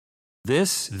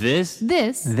This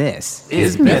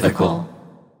is Mythical.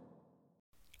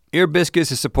 Ear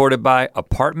Biscuits is supported by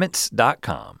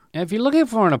Apartments.com. And if you're looking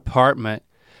for an apartment,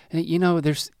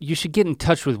 you should get in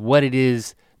touch with what it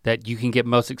is that you can get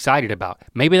most excited about.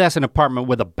 Maybe that's an apartment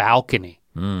with a balcony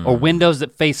or windows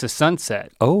that face a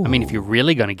sunset. Oh. I mean, if you're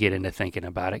really gonna get into thinking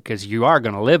about it, because you are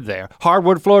gonna live there.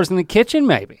 Hardwood floors in the kitchen,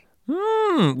 maybe.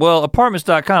 Well,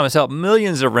 Apartments.com has helped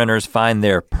millions of renters find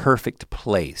their perfect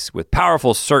place with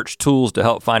powerful search tools to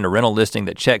help find a rental listing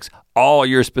that checks all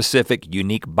your specific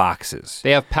unique boxes.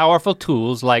 They have powerful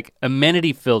tools like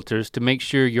amenity filters to make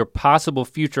sure your possible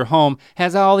future home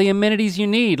has all the amenities you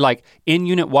need, like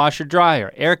in-unit washer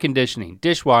dryer, air conditioning,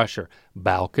 dishwasher,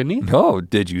 balcony. Oh,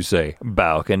 did you say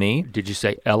balcony? Did you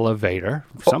say elevator?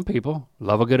 Some people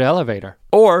love a good elevator.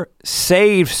 Or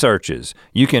saved searches.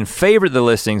 You can favorite the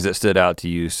listings that stood out to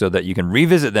you so that you can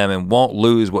revisit them and won't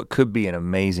lose what could be an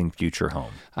amazing future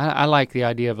home. I like the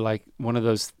idea of like one of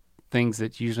those things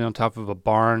that's usually on top of a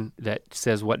barn that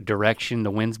says what direction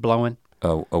the wind's blowing.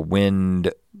 A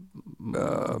wind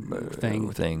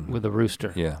thing with a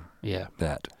rooster. Yeah,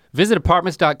 that. Visit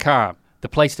apartments.com, the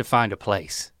place to find a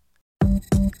place.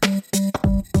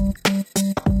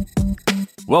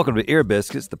 Welcome to Ear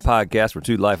Biscuits, the podcast where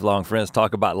two lifelong friends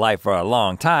talk about life for a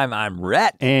long time. I'm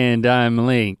Rhett. And I'm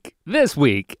Link. This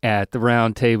week at the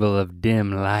round table of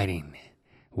dim lighting,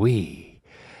 we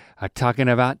are talking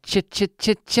about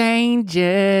changes.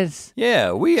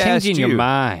 Yeah, we asked you. Changing your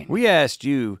mind. We asked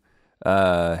you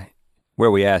where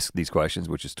we ask these questions,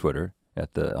 which is Twitter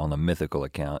on the Mythical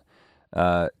account,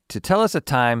 to tell us a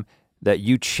time that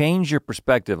you change your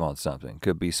perspective on something.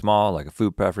 Could be small, like a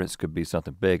food preference, could be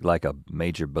something big, like a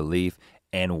major belief,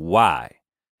 and why.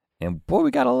 And boy,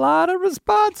 we got a lot of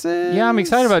responses. Yeah, I'm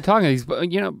excited about talking to these,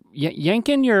 but yank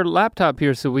in your laptop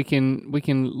here so we can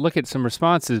look at some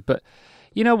responses. But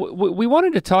we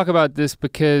wanted to talk about this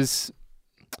because,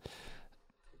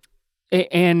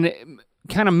 and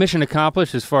kind of mission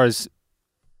accomplished as far as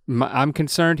I'm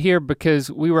concerned here,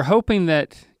 because we were hoping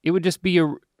that it would just be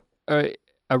a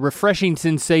refreshing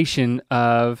sensation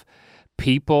of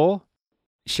people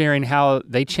sharing how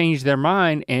they changed their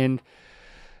mind. And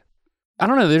I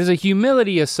don't know, there's a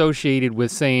humility associated with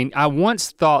saying, I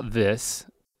once thought this,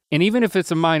 and even if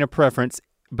it's a minor preference,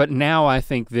 but now I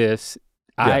think this,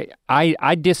 yeah.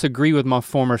 I disagree with my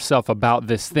former self about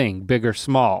this thing, big or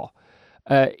small.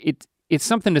 It's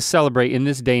something to celebrate in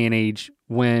this day and age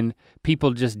when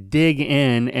people just dig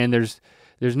in and there's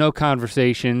no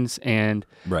conversations, and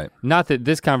right. Not that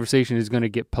this conversation is gonna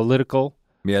get political.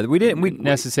 Yeah, we didn't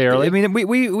necessarily.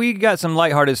 We got some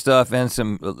lighthearted stuff and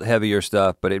some heavier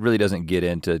stuff, but it really doesn't get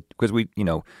into, because we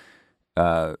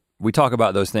talk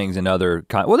about those things in other,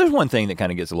 well, there's one thing that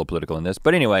kind of gets a little political in this,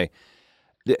 but anyway,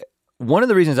 one of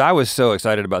the reasons I was so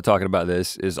excited about talking about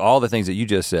this is all the things that you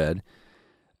just said,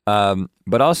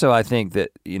 but also I think that,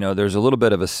 there's a little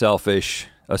bit of a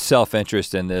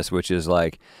self-interest in this, which is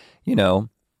like, in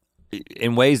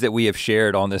ways that we have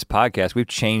shared on this podcast, we've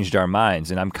changed our minds,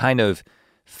 and I'm kind of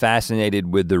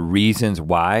fascinated with the reasons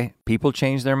why people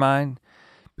change their mind,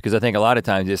 because I think a lot of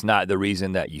times it's not the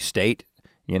reason that you state,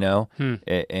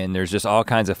 and there's just all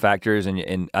kinds of factors,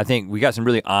 and I think we got some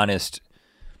really honest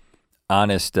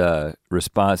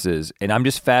responses, and I'm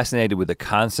just fascinated with the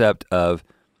concept of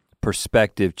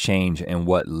perspective change and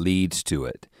what leads to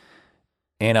it.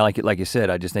 And I like it, like you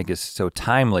said, I just think it's so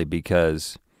timely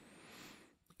because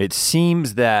it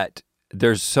seems that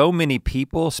there's so many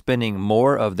people spending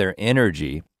more of their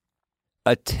energy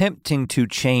attempting to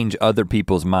change other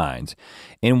people's minds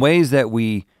in ways that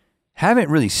we haven't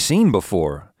really seen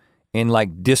before in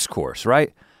like discourse,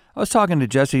 right? I was talking to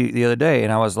Jessie the other day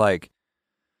and I was like,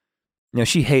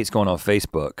 she hates going on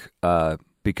Facebook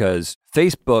because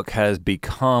Facebook has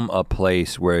become a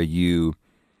place where you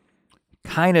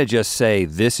kind of just say,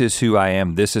 this is who I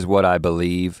am, this is what I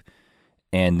believe,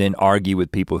 and then argue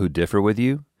with people who differ with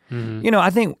you. Mm-hmm. I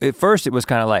think at first it was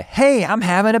kind of like, hey, I'm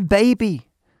having a baby.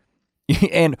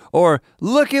 or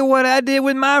look at what I did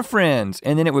with my friends.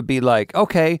 And then it would be like,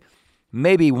 okay,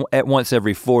 maybe at once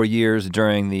every 4 years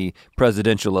during the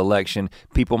presidential election,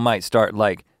 people might start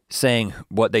like saying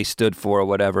what they stood for or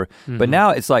whatever. Mm-hmm. But now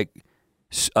it's like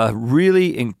a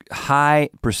really high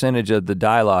percentage of the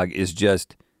dialogue is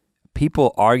just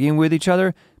people arguing with each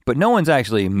other, but no one's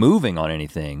actually moving on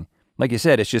anything. Like you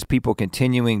said, it's just people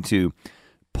continuing to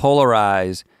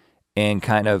polarize and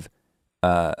kind of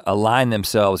align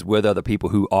themselves with other people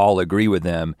who all agree with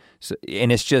them. So,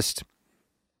 and it's just,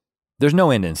 there's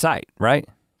no end in sight, right?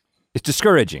 It's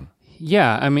discouraging.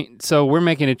 Yeah, so we're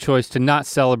making a choice to not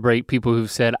celebrate people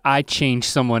who've said, I changed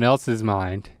someone else's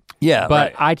mind. Yeah,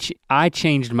 but right. I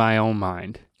changed my own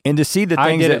mind. And to see the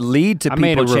things that lead to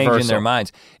people changing their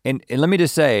minds. And let me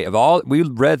just say, we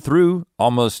read through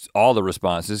almost all the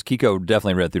responses. Kiko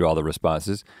definitely read through all the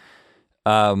responses.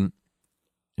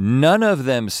 None of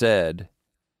them said,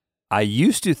 I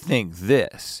used to think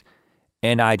this,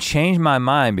 and I changed my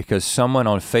mind because someone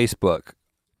on Facebook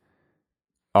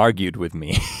argued with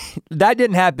me. That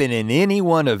didn't happen in any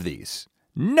one of these.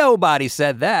 Nobody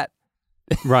said that.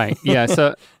 Right, yeah,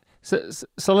 so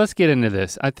let's get into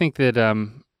this. I think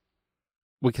that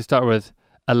we can start with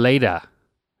Aleda.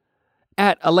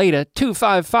 At Aleda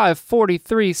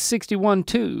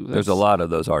 255-43-61-2. There's a lot of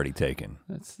those already taken.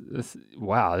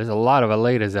 Wow, there's a lot of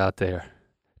Aledas out there.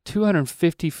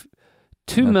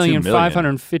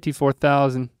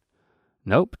 2,554,000.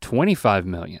 Nope, 25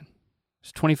 million.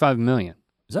 It's 25 million.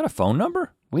 Is that a phone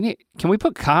number? Can we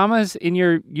put commas in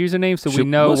your usoname so we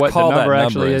know what the number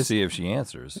actually is? And see if she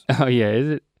answers. Oh yeah, is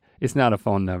it? It's not a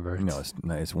phone number. No,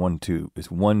 it's one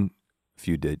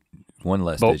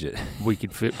less digit. We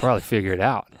could probably figure it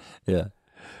out. Yeah.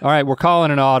 All right, we're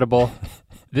calling an audible.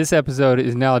 This episode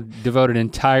is now devoted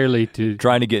entirely to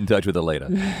trying to get in touch with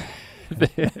Aleda.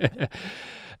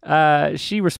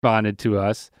 She responded to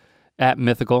us at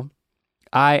Mythical.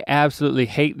 I absolutely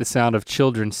hate the sound of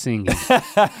children singing.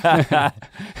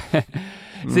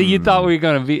 See, you thought we were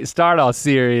gonna start all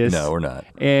serious. No, we're not.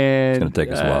 And it's gonna take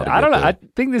us a while to I don't know. there. I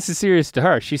think this is serious to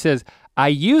her. She says, I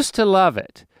used to love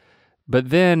it, but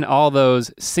then all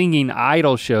those singing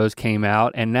idol shows came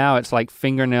out and now it's like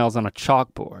fingernails on a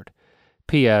chalkboard.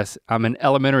 P.S. I'm an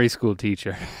elementary school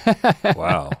teacher.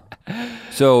 Wow.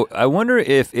 So I wonder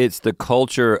if it's the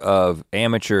culture of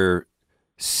amateur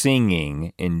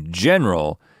singing in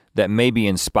general that maybe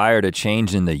inspired a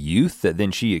change in the youth that then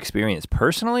she experienced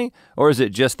personally? Or is it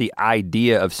just the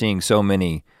idea of seeing so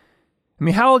many? I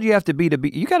mean, how old do you have to be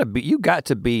you got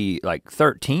to be like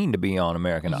 13 to be on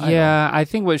American Idol. Yeah, I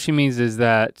think what she means is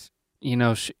that, you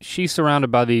know, she's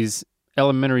surrounded by these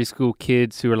elementary school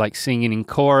kids who are like singing in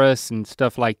chorus and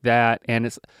stuff like that. And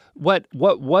it's what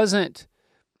wasn't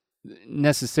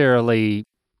necessarily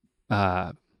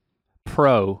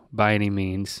pro by any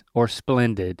means or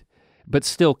splendid, but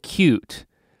still cute,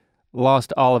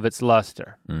 lost all of its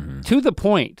luster. Mm-hmm. To the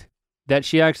point that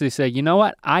she actually said, you know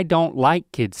what, I don't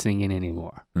like kids singing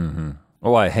anymore. Mm-hmm.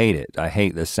 Oh, I hate it. I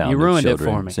hate the sound you ruined of children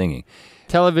it for me. Singing.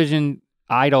 Television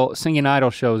singing idol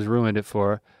shows ruined it for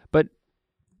her, but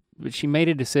she made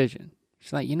a decision.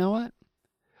 She's like, you know what?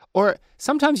 Or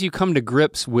sometimes you come to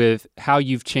grips with how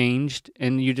you've changed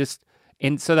and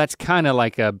so that's kind of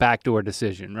like a backdoor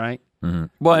decision, right? Mm-hmm.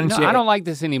 Well, and I don't like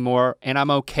this anymore and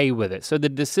I'm okay with it. So the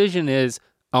decision is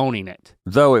owning it.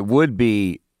 Though it would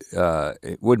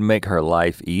make her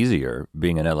life easier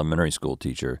being an elementary school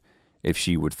teacher if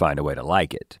she would find a way to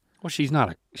like it. Well, she's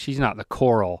not the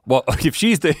choral. Well, if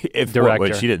she's director.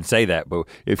 Well, she didn't say that, but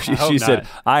if she said,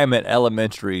 I am an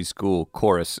elementary school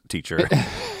chorus teacher.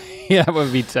 Yeah, that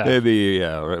would be tough.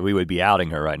 We would be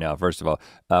outing her right now, first of all.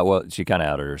 Well, she kind of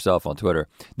outed herself on Twitter.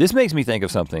 This makes me think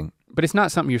of something. But it's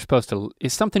not something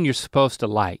it's something you're supposed to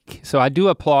like. So I do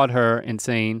applaud her in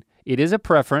saying it is a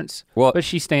preference, but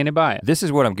she's standing by it. This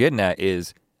is what I'm getting at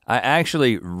is I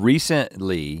actually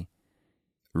recently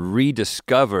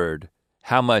rediscovered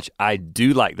how much I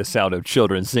do like the sound of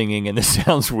children singing, and this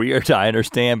sounds weird, I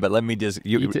understand, but let me just...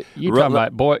 You talking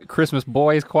about Christmas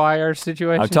Boys Choir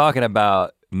situation? I'm talking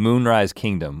about Moonrise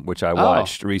Kingdom, which I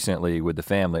watched recently with the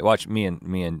family. Me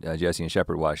and Jesse and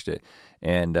Shepard watched it,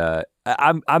 and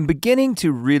I'm beginning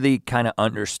to really kind of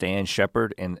understand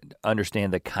Shepard and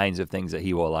understand the kinds of things that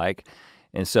he will like,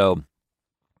 and so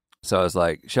I was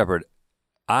like, Shepard,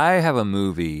 I have a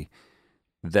movie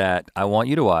that I want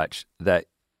you to watch that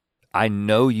I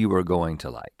know you are going to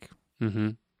like. Mm-hmm.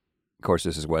 Of course,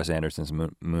 this is Wes Anderson's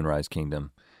Moonrise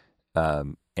Kingdom,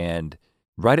 and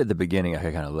right at the beginning, I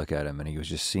could kind of look at him and he was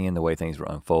just seeing the way things were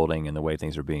unfolding and the way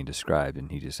things were being described,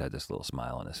 and he just had this little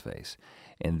smile on his face.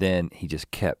 And then he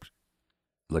just kept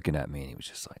looking at me and he was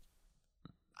just like,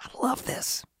 I love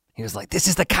this. He was like, this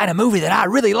is the kind of movie that I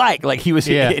really like. Like he was,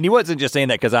 and he wasn't just saying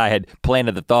that because I had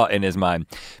planted the thought in his mind.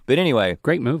 But anyway.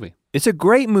 Great movie. It's a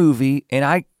great movie,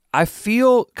 and I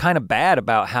feel kind of bad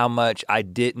about how much I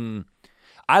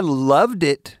loved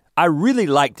it. I really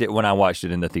liked it when I watched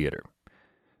it in the theater.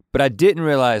 But I didn't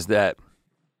realize that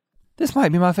this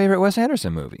might be my favorite Wes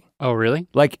Anderson movie. Oh, really?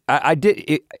 Like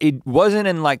it wasn't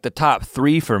in like the top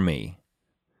 3 for me,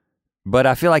 but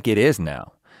I feel like it is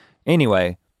now.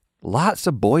 Anyway, lots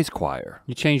of boys choir.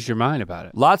 You changed your mind about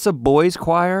it. Lots of boys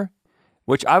choir,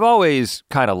 which I've always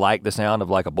kind of liked the sound of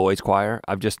like a boys choir.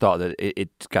 I've just thought that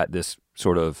it's got this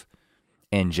sort of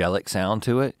angelic sound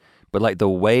to it. but like the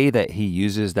way that he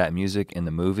uses that music in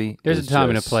the movie. There's a time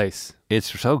and a place.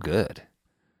 It's so good.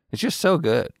 It's just so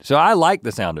good. So I like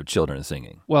the sound of children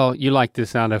singing. Well, you like the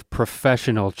sound of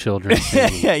professional children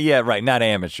singing. Yeah, right, not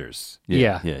amateurs.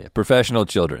 Yeah. Professional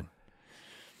children.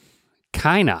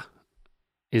 Kina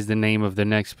is the name of the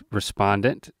next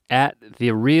respondent at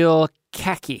The Real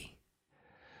Khaki.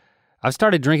 I've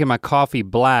started drinking my coffee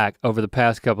black over the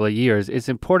past couple of years. It's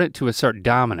important to assert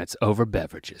dominance over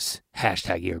beverages. #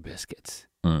 ear biscuits.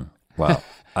 Wow.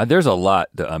 There's a lot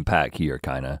to unpack here,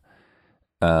 kinda.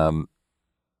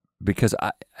 Because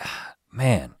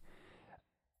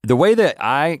the way that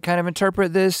I kind of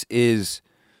interpret this is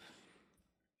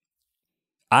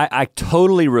I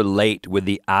totally relate with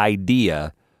the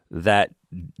idea that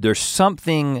there's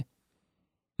something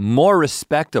more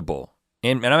respectable,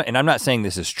 and I'm not saying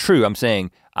this is true, I'm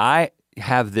saying I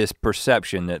have this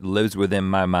perception that lives within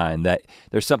my mind that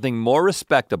there's something more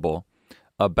respectable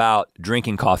about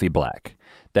drinking coffee black,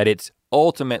 that it's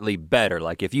ultimately better.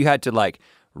 Like if you had to like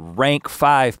rank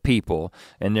 5 people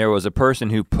and there was a person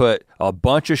who put a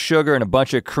bunch of sugar and a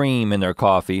bunch of cream in their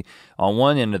coffee on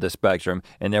one end of the spectrum,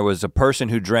 and there was a person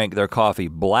who drank their coffee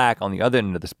black on the other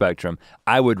end of the spectrum,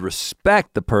 I would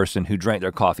respect the person who drank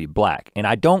their coffee black. And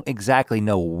I don't exactly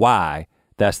know why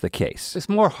that's the case. It's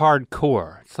more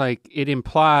hardcore. It's like it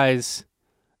implies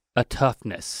a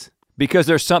toughness. Because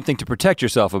there's something to protect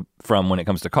yourself from when it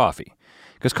comes to coffee.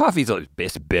 Because coffee's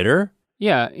it's bitter.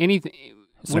 Yeah, anything.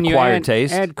 It's an acquired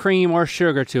taste. Add cream or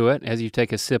sugar to it as you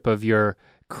take a sip of your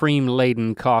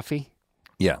cream-laden coffee.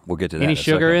 Yeah, we'll get to that. Any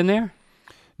sugar in there?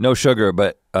 No sugar,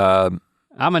 but I'm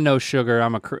a no sugar.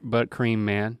 I'm a butt cream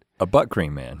man. A butt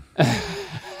cream man.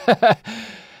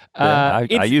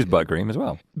 I use butt cream as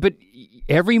well. But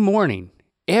every morning,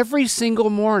 every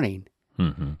single morning,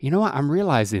 you know what? I'm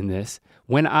realizing this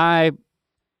when I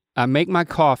make my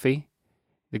coffee.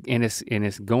 And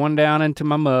it's going down into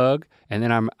my mug, and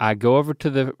then I go over to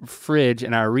the fridge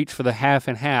and I reach for the half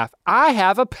and half. I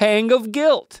have a pang of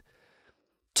guilt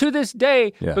to this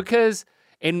day because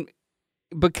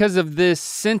of this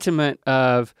sentiment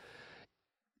of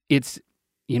it's,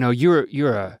 you know, you're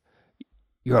a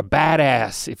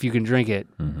badass if you can drink it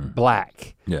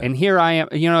black. Yeah. And here I am,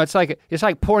 you know, it's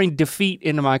like pouring defeat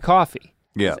into my coffee.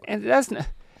 Yeah. And that's not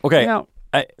okay. You know,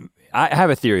 I have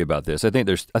a theory about this. I think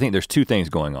there's 2 things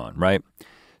going on, right?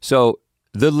 So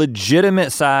the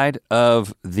legitimate side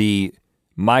of the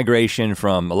migration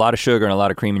from a lot of sugar and a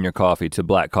lot of cream in your coffee to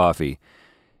black coffee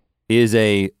is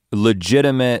a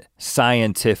legitimate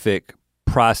scientific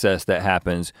process that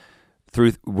happens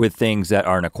with things that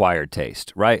are an acquired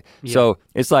taste, right? Yeah. So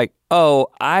it's like, oh,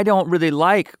 I don't really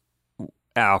like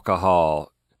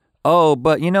alcohol. Oh,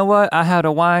 but you know what? I had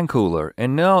a wine cooler,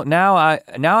 and now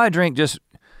I drink just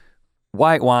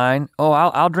white wine. Oh,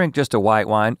 I'll drink just a white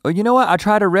wine. Oh, you know what? I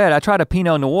tried a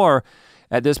Pinot Noir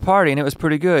at this party and it was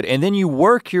pretty good. And then you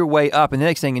work your way up and the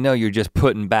next thing you know, you're just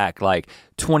putting back like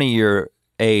 20-year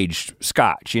aged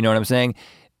scotch, you know what I'm saying?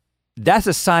 That's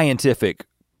a scientific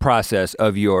process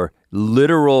of your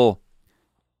literal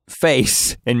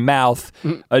face and mouth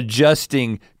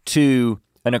adjusting to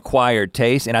an acquired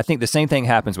taste. And I think the same thing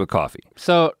happens with coffee.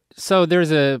 So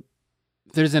there's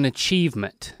an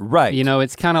achievement. Right. You know,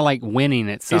 it's kind of like winning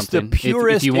at something. It's the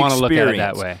purest if you want to look at it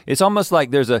that way. It's almost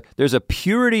like there's a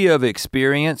purity of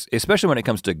experience, especially when it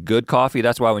comes to good coffee.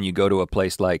 That's why when you go to a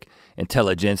place like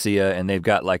Intelligentsia and they've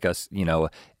got like a, you know,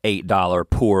 $8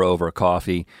 pour over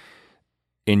coffee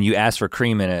and you ask for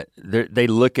cream in it, they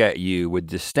look at you with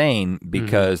disdain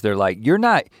because they're like,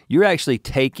 you're actually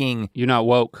taking. You're not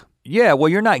woke. Yeah, well,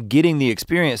 you're not getting the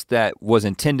experience that was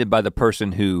intended by the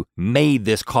person who made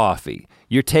this coffee.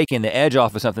 You're taking the edge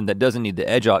off of something that doesn't need the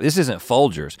edge off. This isn't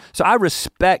Folgers. So I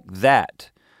respect that.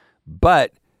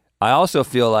 But I also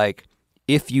feel like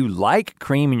if you like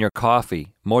cream in your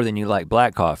coffee more than you like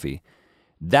black coffee,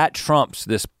 that trumps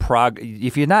this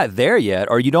if you're not there yet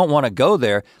or you don't want to go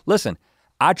there, listen,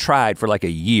 I tried for like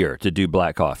a year to do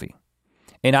black coffee.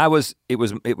 And it was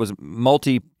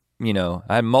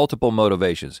I had multiple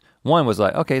motivations. One was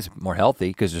like, okay, it's more healthy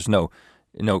because there's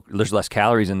less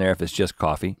calories in there if it's just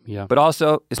coffee. Yeah. But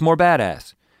also it's more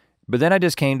badass. But then I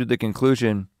just came to the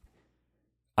conclusion,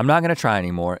 I'm not gonna try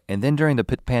anymore. And then during the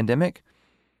pandemic,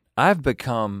 I've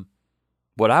become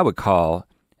what I would call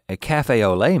a cafe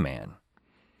au lait man.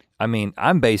 I mean,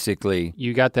 I'm basically.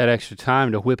 You got that extra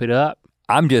time to whip it up?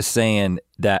 I'm just saying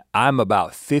that I'm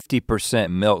about 50%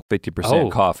 milk,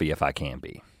 50% coffee if I can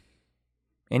be.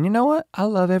 And you know what? I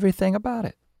love everything about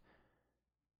it.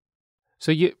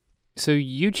 So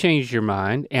you changed your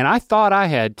mind, and I thought I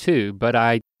had too, but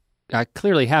I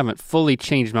clearly haven't fully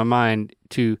changed my mind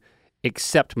to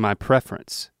accept my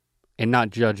preference and not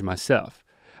judge myself.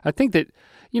 I think that,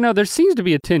 there seems to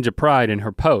be a tinge of pride in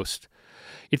her post.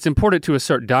 It's important to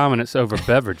assert dominance over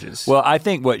beverages. Well, I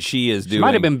think what she is doing. She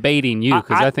might have been baiting you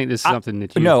because I think this is something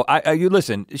that you. No, you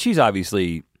listen, she's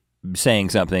obviously saying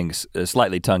something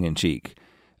slightly tongue in cheek.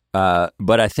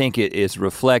 But I think it is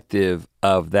reflective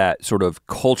of that sort of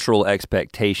cultural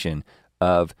expectation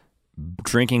of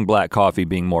drinking black coffee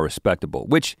being more respectable,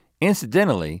 which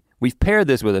incidentally, we've paired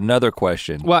this with another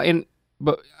question. Well,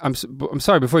 but I'm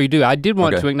sorry, before you do, I did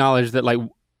want to acknowledge that, like,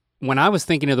 when I was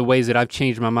thinking of the ways that I've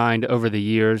changed my mind over the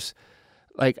years,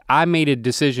 like, I made a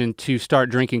decision to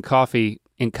start drinking coffee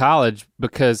in college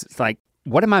because it's like,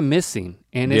 what am I missing?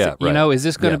 And is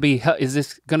this going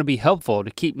to be helpful to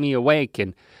keep me awake?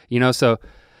 And so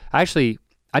I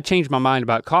changed my mind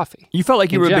about coffee. You felt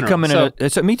like you were becoming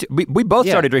me too. We both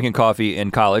started drinking coffee in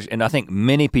college, and I think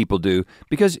many people do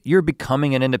because you're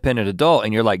becoming an independent adult,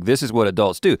 and you're like, this is what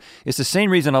adults do. It's the same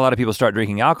reason a lot of people start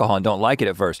drinking alcohol and don't like it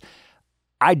at first.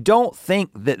 I don't think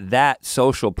that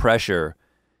social pressure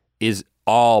is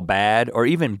all bad or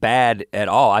even bad at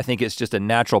all. I think it's just a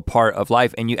natural part of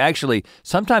life. And you actually,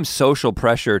 sometimes social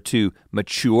pressure to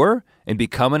mature and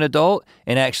become an adult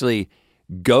and actually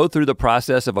go through the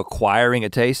process of acquiring a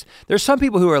taste. There's some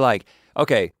people who are like,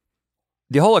 okay,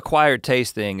 the whole acquired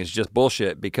taste thing is just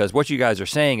bullshit because what you guys are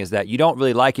saying is that you don't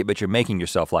really like it, but you're making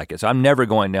yourself like it. So I'm never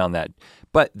going down that.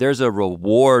 But there's a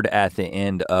reward at the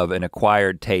end of an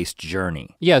acquired taste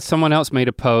journey. Yeah, someone else made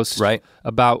a post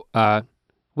about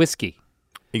whiskey.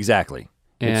 Exactly.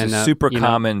 It's a super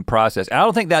common process. I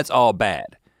don't think that's all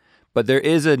bad, but there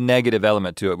is a negative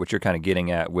element to it, which you're kind of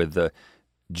getting at with the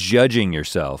judging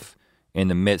yourself in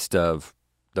the midst of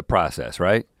the process,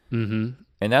 right? Mm-hmm.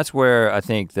 And that's where I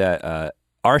think that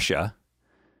Arsha,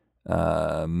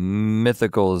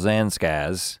 Mythical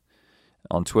Zanskaz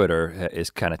on Twitter is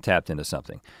kind of tapped into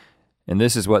something. And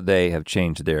this is what they have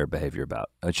changed their behavior about,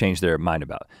 changed their mind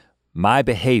about. My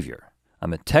behavior.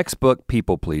 I'm a textbook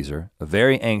people pleaser, a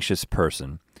very anxious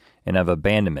person, and have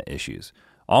abandonment issues.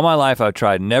 All my life I've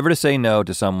tried never to say no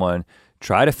to someone,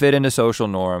 try to fit into social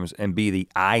norms, and be the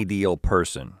ideal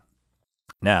person.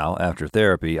 Now, after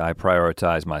therapy, I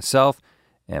prioritize myself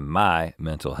and my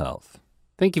mental health.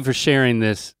 Thank you for sharing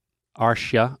this,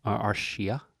 Arshia.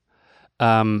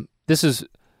 This is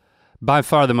by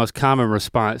far the most common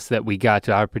response that we got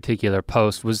to our particular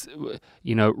post was,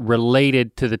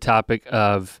 related to the topic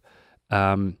of,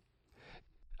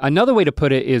 another way to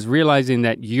put it is realizing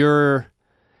that your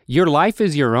life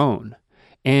is your own.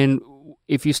 And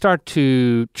if you start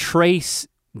to trace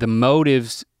the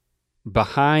motives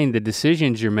behind the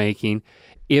decisions you're making,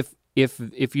 if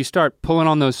you start pulling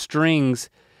on those strings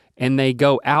and they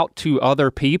go out to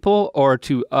other people or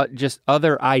to just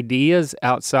other ideas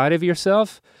outside of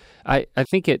yourself, I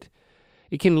think it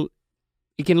can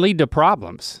lead to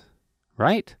problems,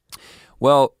 right?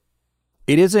 Well,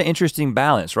 it is an interesting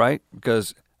balance, right?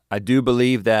 Because I do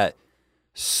believe that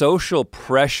social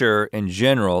pressure in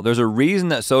general, there's a reason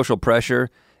that social pressure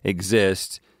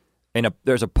exists, and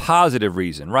there's a positive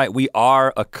reason, right? We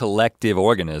are a collective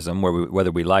organism,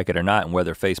 whether we like it or not, and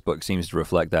whether Facebook seems to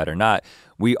reflect that or not.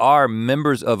 We are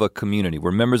members of a community.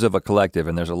 We're members of a collective,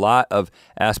 and there's a lot of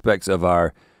aspects of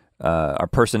our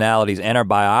personalities and our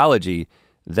biology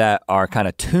that are kind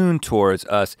of tuned towards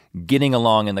us getting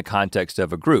along in the context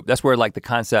of a group. That's where like the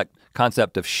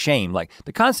concept of shame, like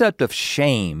the concept of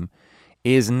shame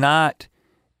is not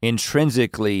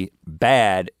intrinsically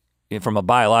bad from a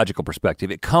biological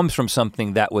perspective. It comes from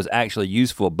something that was actually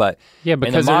useful, but in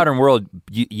the modern world,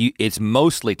 it's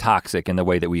mostly toxic in the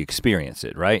way that we experience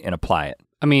it, right? And apply it.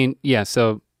 I mean, yeah,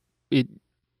 so it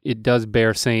does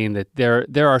bear saying that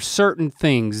there are certain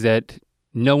things that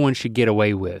no one should get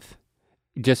away with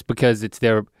just because it's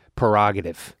their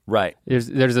prerogative. Right. There's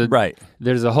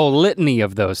a whole litany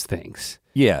of those things.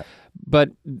 Yeah.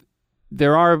 But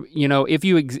there are, if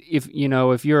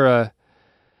you're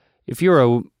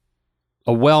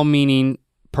a well-meaning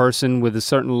person with a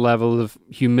certain level of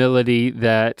humility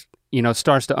that,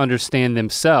 starts to understand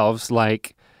themselves,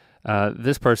 like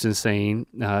this person's saying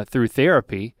through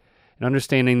therapy, and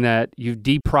understanding that you've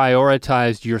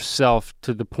deprioritized yourself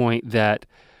to the point that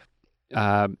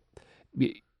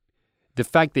the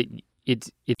fact that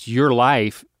it's your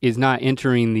life is not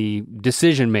entering the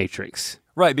decision matrix.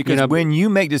 Right, because when you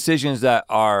make decisions that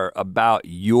are about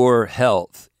your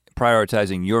health,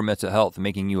 prioritizing your mental health,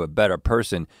 making you a better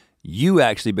person, you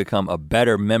actually become a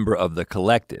better member of the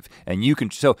collective. And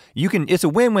it's a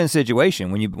win-win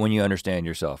situation when you understand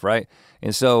yourself, right?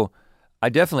 And so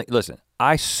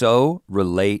I so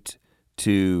relate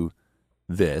to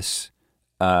this,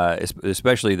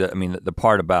 especially the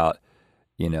part about,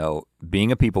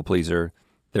 being a people pleaser.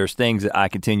 There's things that I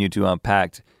continue to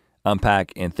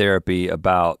unpack in therapy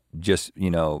about just,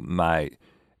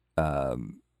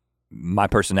 my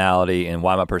personality and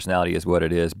why my personality is what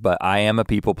it is. But I am a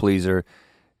people pleaser.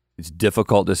 It's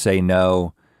difficult to say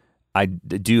no. I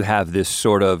do have this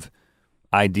sort of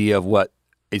idea of what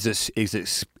is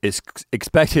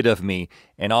expected of me.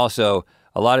 And also,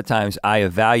 a lot of times I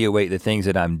evaluate the things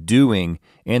that I'm doing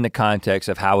in the context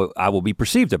of how I will be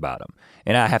perceived about them.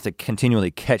 And I have to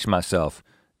continually catch myself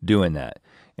doing that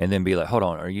and then be like, hold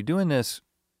on, are you doing this?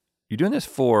 You're doing this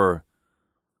for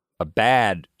a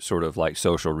bad sort of like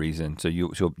social reason, so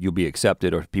you'll be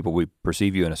accepted or people will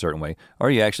perceive you in a certain way, or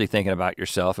are you actually thinking about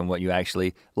yourself and what you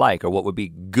actually like or what would be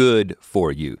good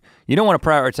for you? You don't want to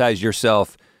prioritize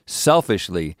yourself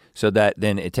selfishly so that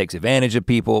then it takes advantage of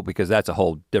people, because that's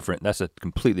a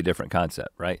completely different concept,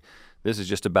 right? This is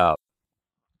just about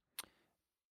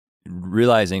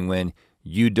realizing when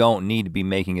you don't need to be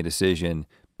making a decision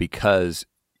because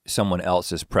someone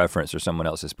else's preference or someone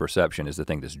else's perception is the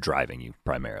thing that's driving you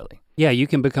primarily. Yeah, you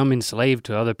can become enslaved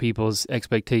to other people's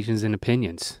expectations and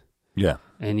opinions. Yeah.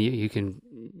 And you can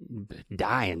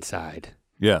die inside.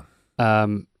 Yeah.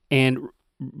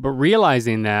 But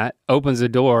realizing that opens the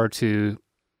door to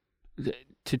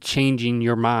changing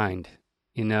your mind.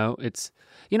 It's,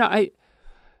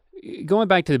 going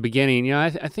back to the beginning, I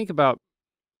think about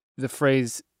the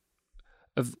phrase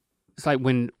of, it's like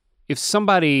if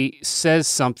somebody says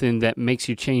something that makes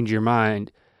you change your mind,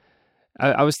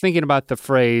 I was thinking about the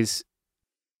phrase,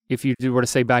 if you were to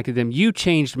say back to them, you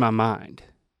changed my mind.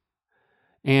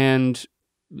 And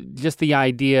just the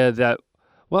idea that,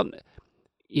 well,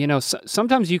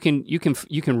 sometimes you can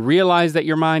realize that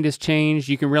your mind has changed.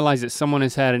 You can realize that someone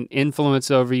has had an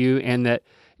influence over you and that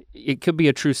it could be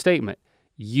a true statement.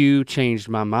 You changed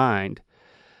my mind.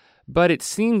 But it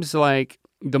seems like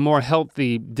the more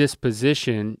healthy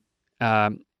disposition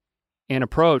and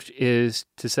approach is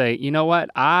to say, you know what,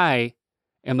 I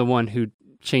am the one who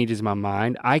changes my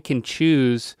mind. I can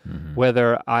choose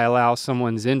whether I allow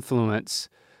someone's influence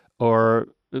or,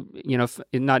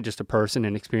 not just a person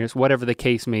and experience, whatever the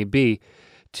case may be,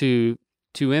 to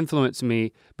influence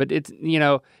me. But it's,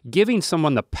 giving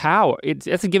someone the power,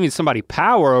 it's giving somebody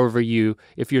power over you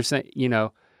if you're saying,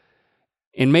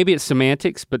 and maybe it's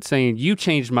semantics, but saying you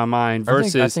changed my mind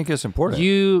versus I think it's important.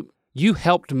 You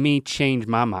helped me change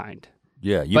my mind.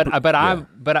 Yeah. But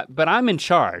I'm in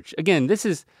charge. Again, this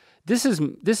is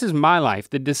my life.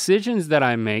 The decisions that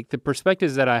I make, the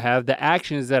perspectives that I have, the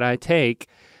actions that I take,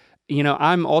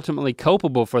 I'm ultimately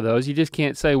culpable for those. You just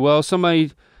can't say, well,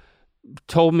 somebody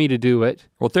told me to do it.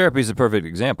 Well, therapy is a perfect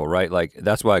example, right? Like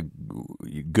that's why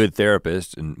good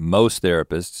therapists and most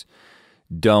therapists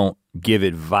don't give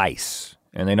advice.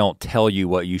 And they don't tell you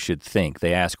what you should think.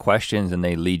 They ask questions and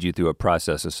they lead you through a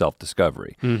process of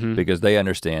self-discovery because they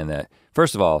understand that,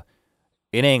 first of all,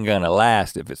 it ain't gonna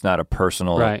last if it's not a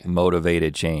personal,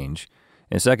 motivated change.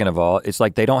 And second of all, it's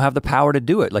like they don't have the power to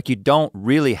do it. Like you don't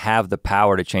really have the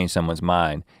power to change someone's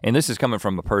mind. And this is coming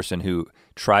from a person who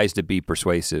tries to be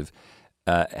persuasive,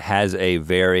 has a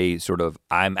very sort of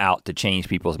I'm out to change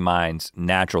people's minds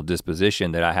natural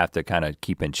disposition that I have to kind of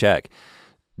keep in check.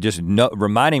 Just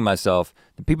reminding myself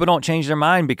that people don't change their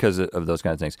mind because of those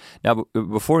kinds of things. Now,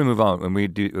 before we move on, and we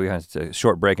have a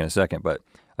short break in a second, but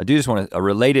I do just want a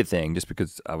related thing, just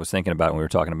because I was thinking about it when we were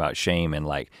talking about shame and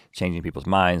like changing people's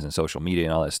minds and social media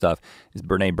and all that stuff. Is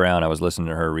Brene Brown. I was listening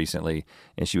to her recently,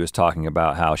 and she was talking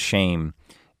about how shame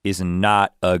is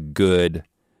not a good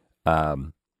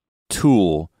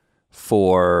tool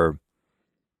for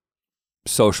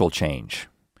social change.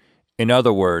 In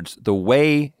other words, the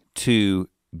way to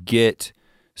get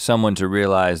someone to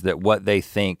realize that what they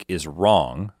think is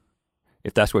wrong,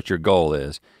 if that's what your goal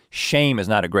is, shame is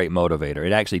not a great motivator.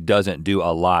 It actually doesn't do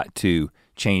a lot to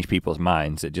change people's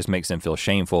minds. It just makes them feel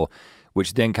shameful,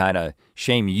 which then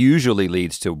shame usually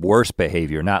leads to worse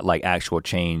behavior, not like actual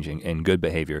change and good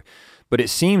behavior. But it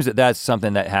seems that that's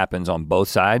something that happens on both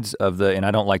sides and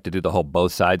I don't like to do the whole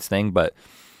both sides thing, but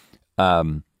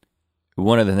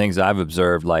one of the things I've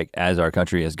observed, like as our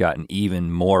country has gotten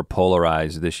even more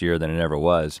polarized this year than it ever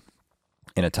was,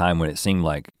 in a time when it seemed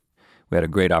like we had a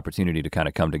great opportunity to kind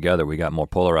of come together, we got more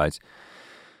polarized.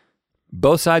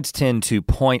 Both sides tend to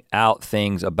point out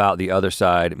things about the other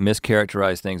side,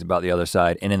 mischaracterize things about the other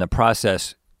side, and in the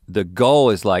process, the goal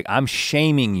is like, I'm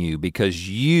shaming you because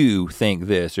you think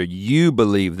this, or you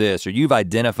believe this, or you've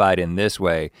identified in this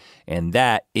way, and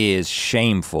that is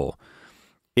shameful.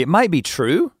 It might be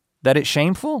true that it's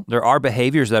shameful. There are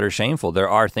behaviors that are shameful. There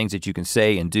are things that you can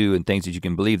say and do and things that you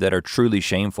can believe that are truly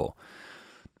shameful.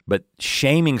 But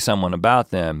shaming someone about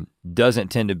them doesn't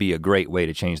tend to be a great way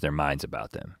to change their minds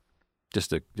about them.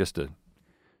 Just a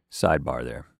sidebar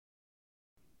there.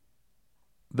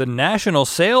 The national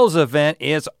sales event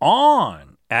is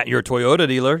on at your Toyota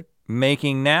dealer,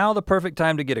 making now the perfect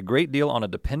time to get a great deal on a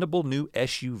dependable new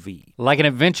SUV. Like an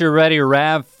adventure-ready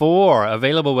RAV4,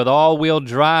 available with all-wheel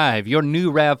drive. Your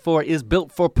new RAV4 is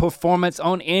built for performance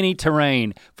on any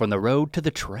terrain, from the road to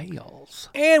the trails.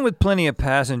 And with plenty of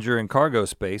passenger and cargo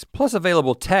space, plus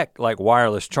available tech like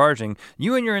wireless charging,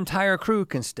 you and your entire crew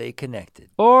can stay connected.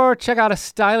 Or check out a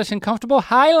stylish and comfortable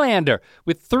Highlander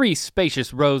with 3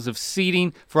 spacious rows of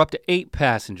seating for up to 8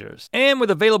 passengers. And with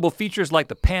available features like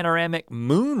the panoramic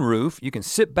moonroof, you can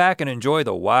sit back and enjoy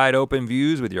the wide open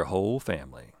views with your whole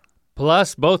family.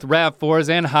 Plus, both RAV4s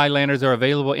and Highlanders are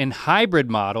available in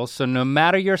hybrid models, so no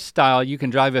matter your style, you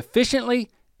can drive efficiently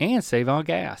and save on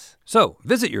gas. So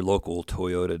visit your local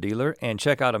Toyota dealer and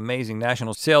check out amazing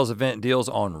national sales event deals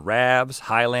on RAVs,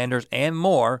 Highlanders, and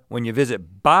more when you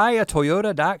visit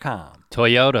buyatoyota.com.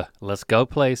 Toyota, let's go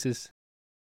places.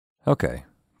 Okay,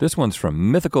 this one's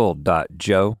from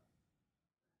mythical.joe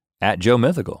at Joe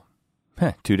Mythical.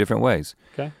 2 different ways.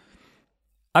 Okay.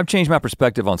 I've changed my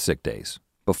perspective on sick days.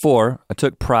 Before, I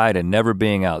took pride in never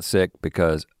being out sick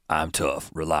because I'm tough,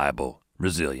 reliable,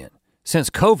 resilient. Since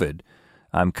COVID,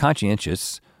 I'm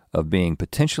conscientious of being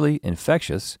potentially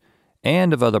infectious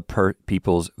and of other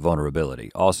people's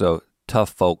vulnerability. Also, tough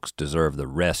folks deserve the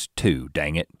rest too,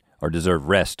 dang it, or deserve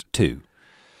rest too.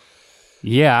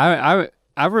 Yeah,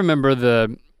 I remember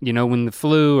when the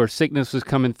flu or sickness was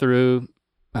coming through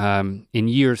in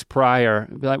years prior,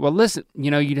 be like, well, listen,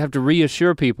 you'd have to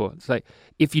reassure people. It's like,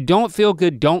 if you don't feel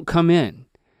good, don't come in.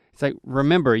 It's like,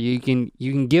 remember, you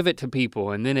can give it to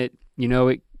people, and then it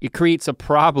creates a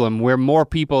problem where more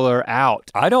people are out.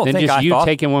 I don't than think just I you thought,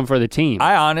 taking one for the team.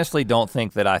 I honestly don't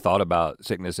think that I thought about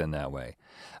sickness in that way.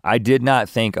 I did not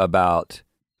think about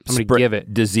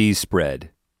disease spread.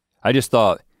 I just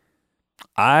thought,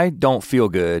 I don't feel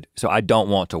good, so I don't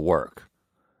want to work.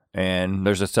 And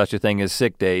there's such a thing as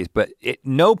sick days, but at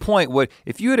no point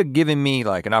if you had given me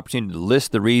like an opportunity to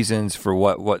list the reasons for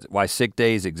why sick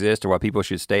days exist or why people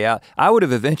should stay out, I would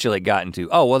have eventually gotten to,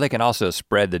 they can also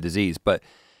spread the disease, but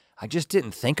I just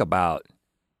didn't think about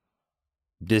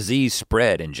disease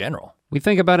spread in general. We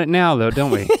think about it now though,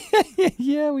 don't we?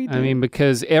 Yeah, we do. I mean,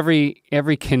 because every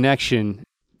connection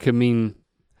could mean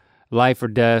life or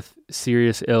death,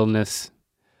 serious illness,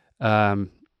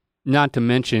 not to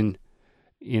mention,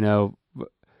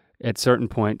 at certain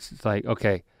points, it's like,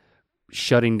 okay,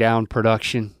 shutting down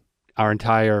production, our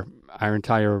entire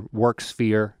work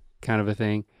sphere kind of a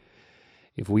thing.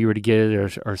 If we were to get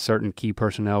it or certain key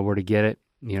personnel were to get it,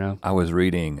 I was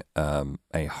reading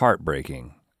a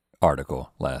heartbreaking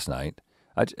article last night.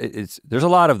 There's a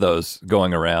lot of those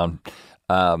going around,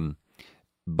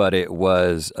 but it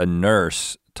was a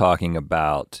nurse talking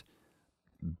about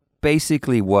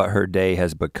basically what her day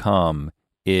has become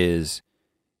is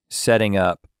setting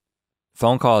up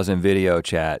phone calls and video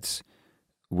chats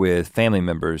with family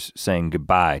members saying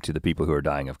goodbye to the people who are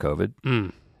dying of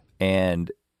COVID.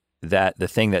 And that the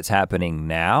thing that's happening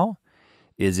now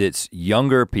is it's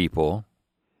younger people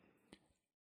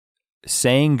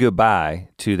saying goodbye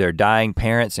to their dying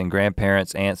parents and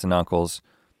grandparents, aunts and uncles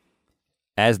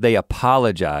as they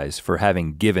apologize for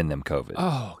having given them COVID.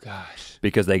 Oh gosh.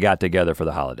 Because they got together for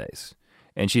the holidays.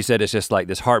 And she said it's just like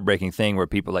this heartbreaking thing where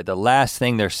people like the last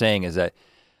thing they're saying is that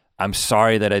I'm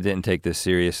sorry that I didn't take this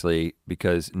seriously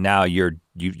because now you're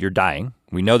dying.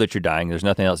 We know that you're dying. There's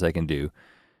nothing else they can do.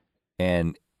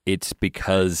 And it's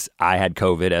because I had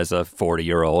COVID as a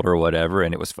 40-year-old or whatever,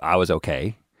 and I was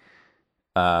okay.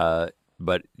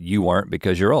 But you weren't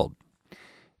because you're old.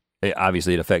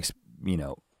 Obviously it affects,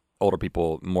 older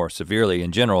people more severely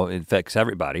in general. It affects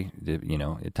everybody,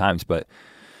 at times, but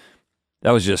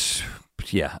that was just,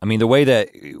 yeah. I mean, the way that,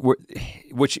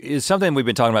 which is something we've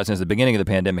been talking about since the beginning of the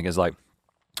pandemic is like,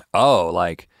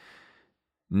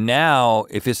 now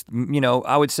if it's,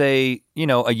 I would say,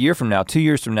 a year from now, 2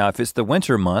 years from now, if it's the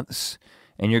winter months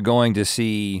and you're going to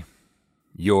see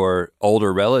your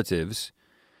older relatives,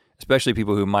 especially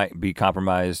people who might be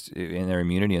compromised in their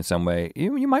immunity in some way,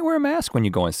 you might wear a mask when you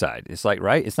go inside. It's like,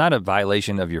 right? It's not a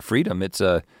violation of your freedom.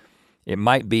 It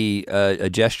might be a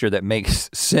gesture that makes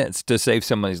sense to save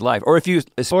somebody's life. Or if you're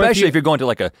going to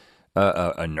like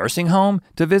a nursing home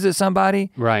to visit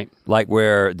somebody, right? Like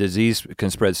where disease can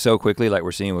spread so quickly, like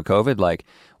we're seeing with COVID, like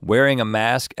wearing a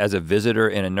mask as a visitor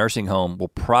in a nursing home will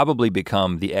probably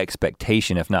become the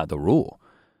expectation, if not the rule.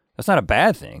 That's not a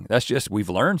bad thing. That's just we've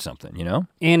learned something, you know?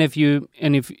 And if you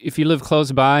live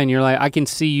close by and you're like, I can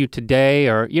see you today,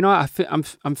 or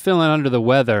I'm feeling under the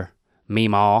weather,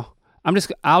 Meemaw. I'm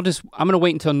gonna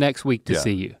wait until next week to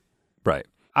see you. Right.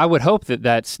 I would hope that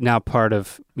that's now part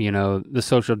of, the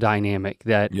social dynamic,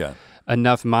 that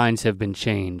enough minds have been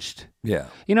changed. Yeah.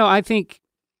 I think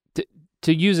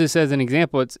to use this as an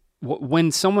example, it's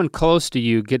when someone close to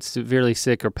you gets severely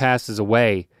sick or passes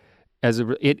away,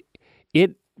 it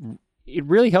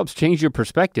really helps change your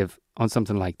perspective on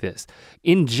something like this.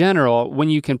 In general, when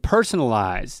you can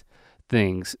personalize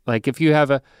things, like if you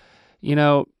have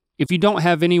if you don't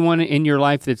have anyone in your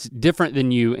life that's different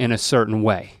than you in a certain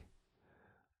way,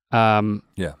 and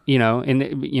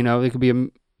it could be a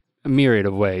myriad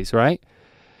of ways, right?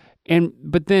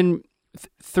 But then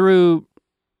through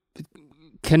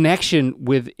connection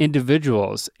with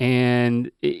individuals, and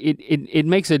it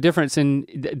makes a difference, and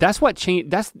that's what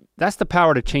change. That's the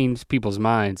power to change people's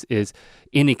minds, is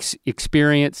in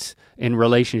experience and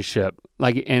relationship,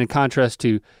 like in contrast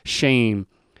to shame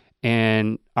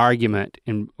and argument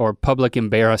or public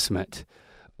embarrassment,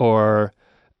 or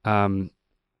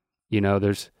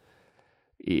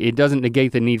it doesn't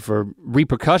negate the need for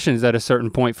repercussions at a certain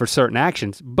point for certain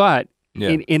actions, but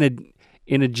in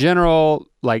a general,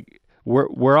 like,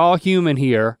 we're all human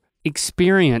here.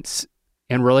 Experience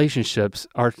and relationships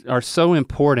are so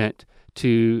important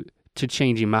to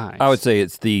changing minds. I would say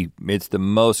it's the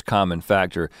most common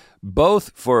factor,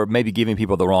 both for maybe giving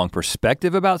people the wrong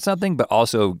perspective about something, but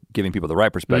also giving people the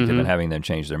right perspective and having them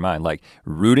change their mind. Like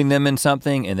rooting them in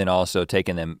something and then also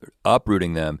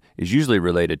uprooting them is usually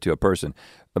related to a person.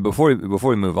 But before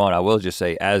we move on, I will just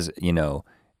say, as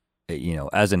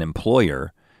as an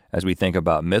employer, as we think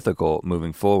about Mythical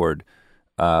moving forward,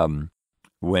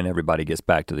 when everybody gets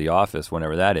back to the office,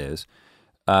 whenever that is,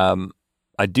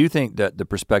 I do think that the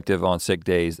perspective on sick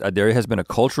days, there has been a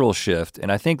cultural shift,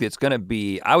 and I think it's going to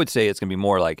be, I would say it's going to be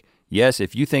more like, yes,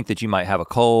 if you think that you might have a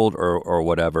cold or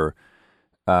whatever,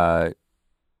 don't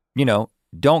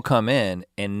come in.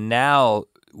 And now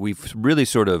we've really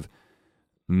sort of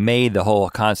made the whole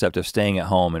concept of staying at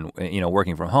home and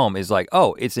working from home is like,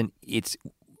 I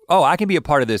can be a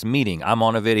part of this meeting. I'm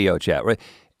on a video chat. Right?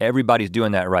 Everybody's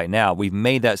doing that right now. We've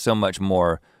made that so much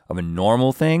more of a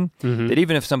normal thing that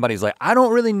even if somebody's like, I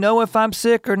don't really know if I'm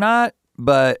sick or not,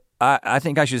 but I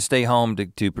think I should stay home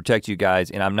to protect you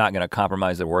guys, and I'm not going to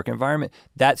compromise the work environment.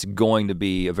 That's going to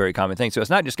be a very common thing. So it's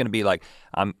not just going to be like,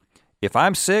 if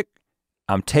I'm sick,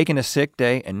 I'm taking a sick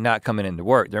day and not coming into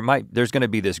work. There's going to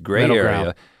be this gray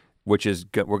area, which is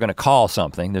we're going to call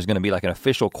something. There's going to be like an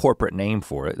official corporate name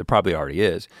for it. There probably already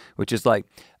is, which is like,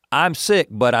 I'm sick,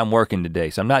 but I'm working today.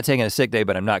 So I'm not taking a sick day,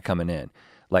 but I'm not coming in.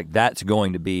 Like that's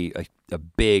going to be a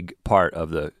big part of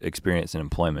the experience in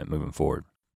employment moving forward.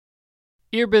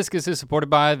 Ear Biscuits is supported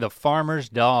by the Farmer's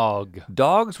Dog.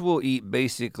 Dogs will eat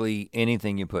basically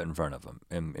anything you put in front of them.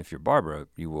 And if you're Barbara,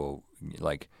 you will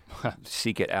like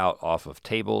seek it out off of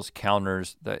tables,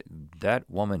 counters. That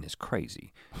woman is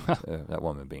crazy. That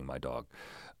woman being my dog.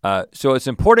 So it's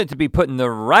important to be putting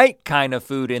the right kind of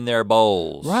food in their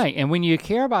bowls. Right, and when you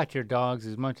care about your dogs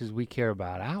as much as we care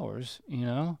about ours,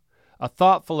 a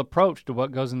thoughtful approach to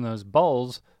what goes in those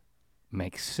bowls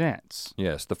makes sense.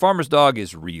 Yes, the Farmer's Dog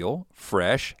is real,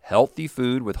 fresh, healthy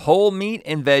food with whole meat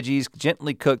and veggies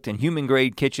gently cooked in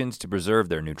human-grade kitchens to preserve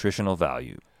their nutritional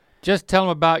value. Just tell them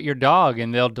about your dog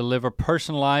and they'll deliver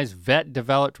personalized,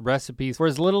 vet-developed recipes for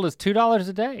as little as $2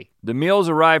 a day. The meals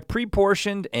arrive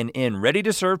pre-portioned and in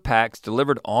ready-to-serve packs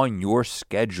delivered on your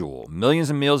schedule.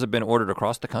 Millions of meals have been ordered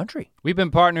across the country. We've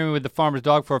been partnering with the Farmer's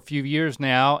Dog for a few years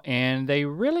now, and they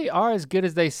really are as good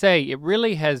as they say. It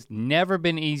really has never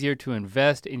been easier to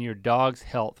invest in your dog's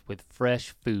health with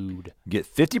fresh food. Get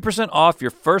 50% off your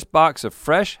first box of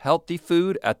fresh, healthy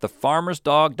food at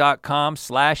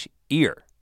thefarmersdog.com/ear.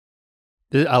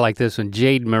 I like this one.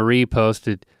 Jade Marie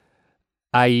posted,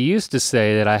 I used to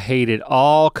say that I hated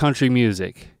all country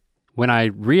music when I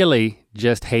really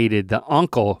just hated the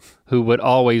uncle who would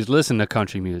always listen to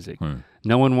country music.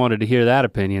 No one wanted to hear that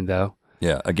opinion though.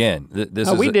 Yeah, again, this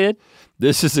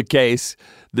is a case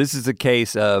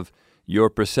of your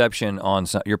perception on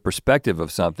your perspective of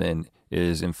something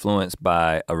is influenced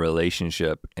by a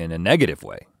relationship in a negative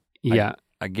way. Yeah.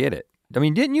 I get it. I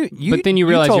mean, didn't you? But then you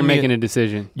realize you're making a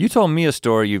decision. You told me a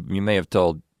story, you may have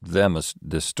told them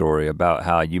this story about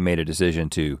how you made a decision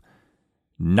to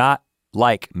not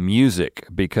like music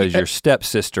because your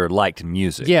stepsister liked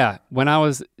music. Yeah, when I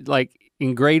was like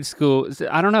in grade school,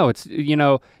 I don't know, it's,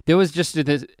 there was just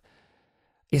this,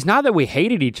 it's not that we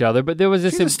hated each other, but there was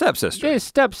this- She's a stepsister. Yeah,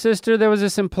 stepsister, there was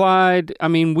this implied,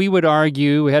 we would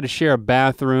argue, we had to share a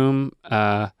bathroom,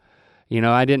 You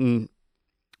know, I didn't.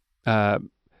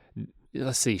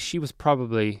 Let's see. She was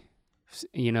probably,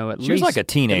 you know, she was like a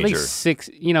teenager, at least 6,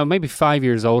 you know, maybe 5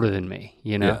 years older than me.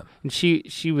 You know, Yeah. and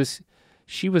she was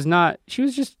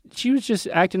just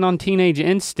acting on teenage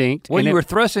instinct. Well, you were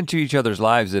thrust into each other's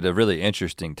lives at a really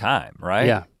interesting time, right?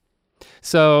 Yeah.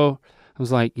 So I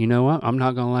was like, you know what? I'm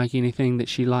not gonna like anything that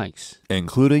she likes,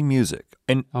 including music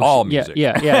and all music.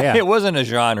 Yeah. It wasn't a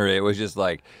genre. It was just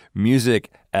like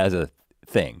music as a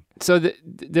thing. So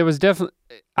there was definitely.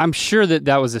 I'm sure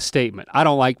that was a statement. I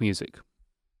don't like music.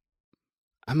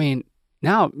 I mean,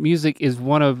 now music is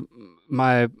one of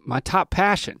my top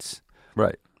passions.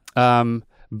 Right.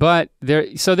 But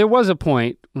there was a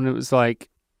point when it was like,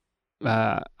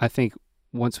 I think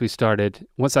once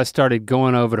I started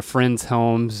going over to friends'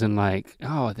 homes and like,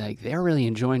 oh, they're really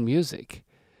enjoying music.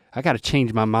 I got to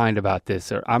change my mind about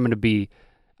this, or I'm gonna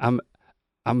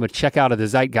check out of the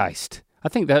zeitgeist. I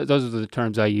think those are the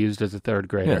terms I used as a third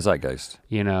grader. Yeah, zeitgeist.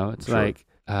 You know, it's like,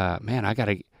 man, I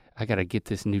gotta get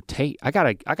this new tape. I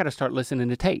gotta start listening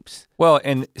to tapes. Well,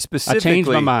 and specifically, I changed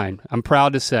my mind. I'm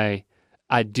proud to say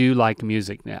I do like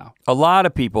music now. A lot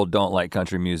of people don't like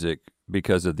country music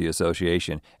because of the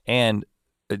association, and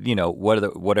you know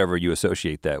whatever you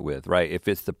associate that with, right? If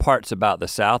it's the parts about the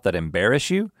South that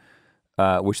embarrass you,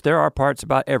 which there are parts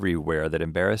about everywhere that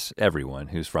embarrass everyone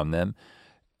who's from them.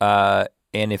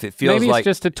 And if it feels maybe it's like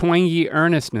just a twangy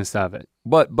earnestness of it.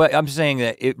 But I'm saying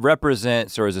that it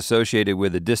represents or is associated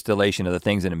with a distillation of the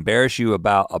things that embarrass you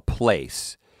about a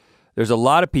place. There's a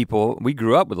lot of people, we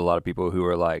grew up with a lot of people who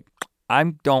are like,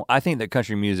 I think that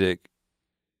country music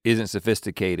isn't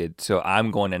sophisticated, so I'm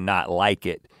going to not like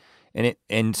it.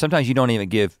 And sometimes you don't even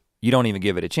give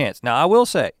it a chance. Now I will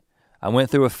say, I went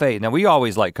through a phase. Now we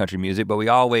always liked country music, but we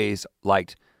always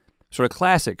liked sort of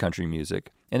classic country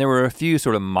music. And there were a few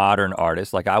sort of modern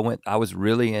artists. Like I was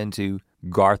really into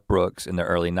Garth Brooks in the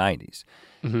early 90s.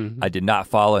 Mm-hmm. I did not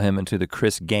follow him into the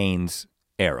Chris Gaines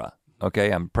era.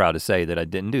 Okay, I'm proud to say that I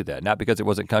didn't do that. Not because it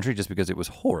wasn't country, just because it was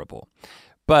horrible.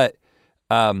 But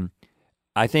I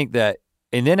think that,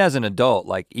 and then as an adult,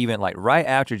 like even like right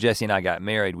after Jesse and I got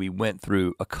married, we went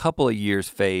through a couple of years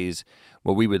phase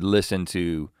where we would listen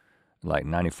to like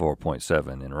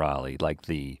 94.7 in Raleigh, like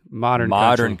the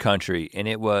modern country. And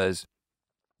it was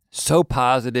so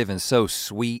positive and so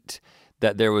sweet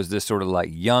that there was this sort of like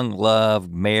young love,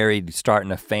 married,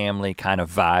 starting a family kind of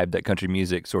vibe that country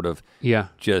music sort of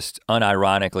just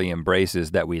unironically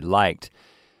embraces that we liked.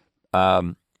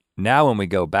 Now when we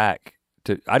go back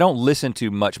to, I don't listen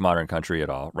to much modern country at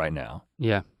all right now.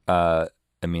 Yeah. I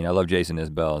mean, I love Jason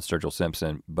Isbell and Sturgill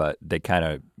Simpson, but they kind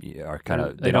of are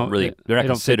they're not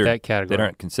considered that category. They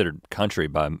aren't considered country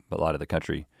by a lot of the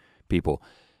country people.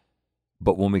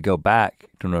 But when we go back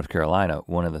to North Carolina,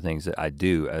 one of the things that I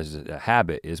do as a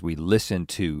habit is we listen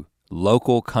to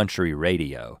local country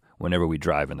radio whenever we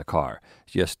drive in the car,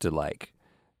 just to like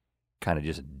kind of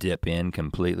just dip in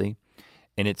completely.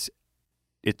 And it's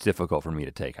difficult for me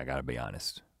to take, I gotta be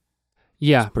honest.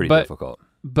 Yeah, it's pretty difficult.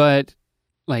 But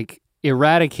like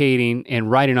eradicating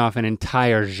and writing off an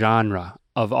entire genre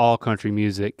of all country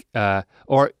music,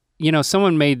 or you know,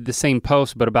 someone made the same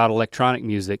post but about electronic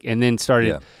music and then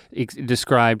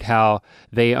described how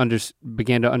they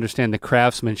began to understand the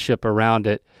craftsmanship around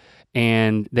it,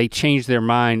 and they changed their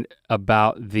mind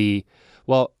about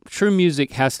true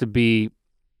music has to be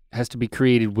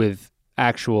created with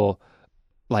actual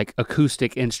like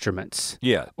acoustic instruments.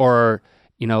 Yeah. Or,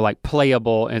 you know, like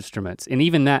playable instruments. And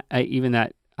even that, I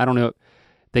don't know,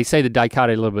 they say the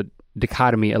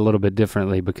dichotomy a little bit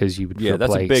differently because you would play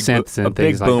synths and things like that. A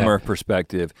big boomer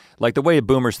perspective. Like the way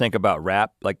boomers think about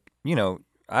rap, like, you know,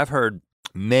 I've heard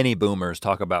many boomers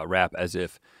talk about rap as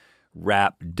if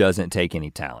rap doesn't take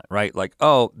any talent, right? Like,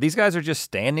 oh, these guys are just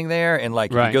standing there and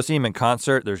like, you go see them in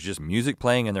concert, there's just music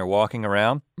playing and they're walking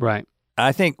around. Right.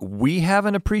 I think we have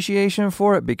an appreciation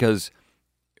for it because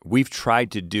we've tried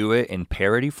to do it in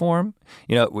parody form.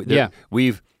 You know,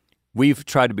 we've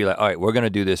tried to be like, all right, we're gonna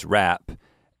do this rap.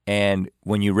 And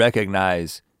when you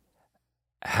recognize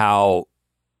how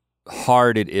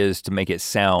hard it is to make it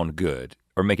sound good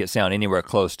or make it sound anywhere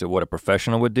close to what a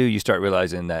professional would do, you start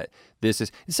realizing that this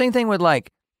is the same thing with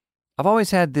like, I've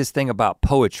always had this thing about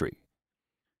poetry,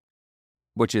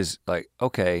 which is like,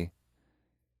 okay,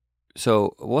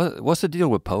 so what's the deal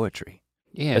with poetry?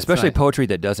 Yeah, especially like, poetry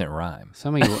that doesn't rhyme.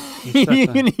 Some of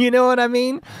you, you know what I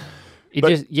mean?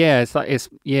 It's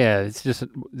just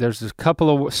there's a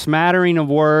couple of smattering of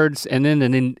words and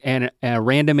then a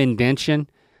random indentation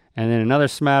and then another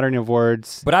smattering of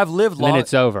words. But I've lived long. Then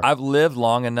it's over. I've lived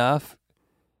long enough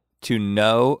to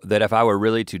know that if I were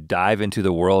really to dive into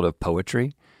the world of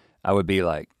poetry, I would be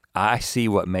like, I see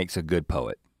what makes a good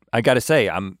poet. I got to say,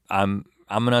 I'm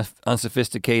an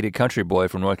unsophisticated country boy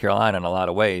from North Carolina in a lot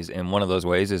of ways, and one of those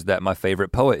ways is that my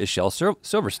favorite poet is Shel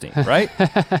Silverstein, right?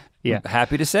 Yeah. I'm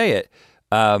happy to say it,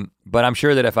 but I'm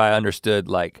sure that if I understood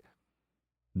like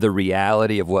the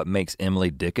reality of what makes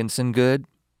Emily Dickinson good,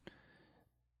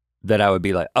 that I would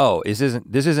be like, oh, this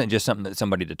isn't just something that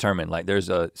somebody determined. Like there's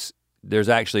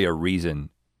actually a reason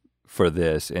for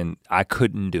this, and I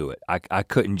couldn't do it. I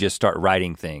couldn't just start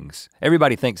writing things.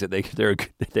 Everybody thinks that they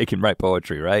can write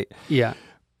poetry, right? Yeah.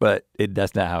 But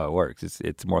that's not how it works.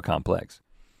 It's more complex.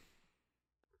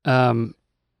 I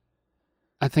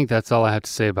think that's all I have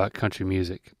to say about country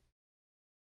music.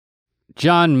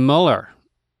 John Muller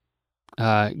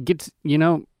gets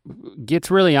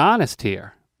really honest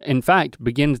here. In fact,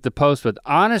 begins the post with,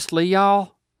 honestly,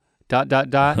 y'all, ...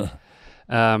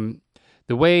 The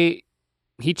way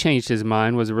he changed his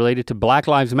mind was related to Black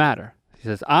Lives Matter. He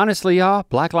says, honestly, y'all,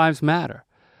 Black Lives Matter.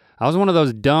 I was one of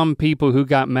those dumb people who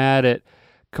got mad at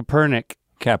Kaepernick.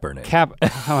 How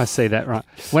do I say that wrong?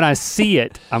 When I see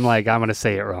it, I'm like, I'm gonna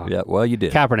say it wrong. Yeah, well, you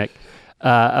did. Kaepernick,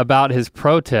 about his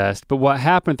protest, but what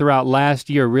happened throughout last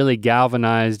year really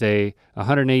galvanized a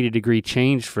 180-degree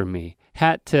change for me.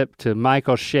 Hat tip to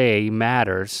Michael Shea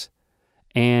Matters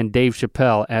and Dave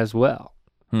Chappelle as well.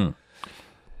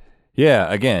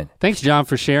 Yeah, again. Thanks, John,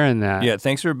 for sharing that. Yeah,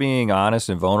 thanks for being honest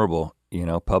and vulnerable,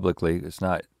 publicly. It's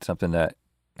not something that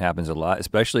happens a lot,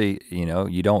 especially,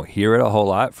 you don't hear it a whole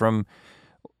lot from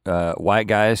white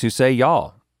guys who say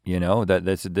y'all, that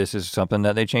this is something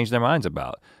that they change their minds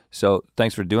about. So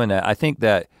thanks for doing that. I think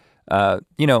that,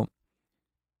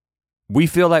 we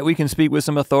feel like we can speak with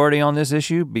some authority on this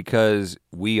issue because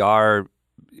we are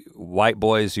white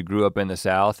boys who grew up in the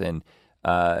South and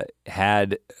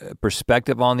had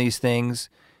perspective on these things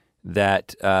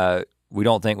that we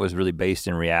don't think was really based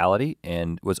in reality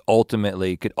and could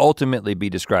ultimately be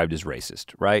described as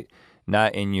racist, right?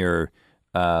 Not in your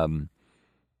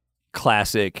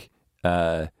classic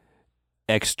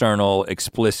external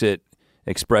explicit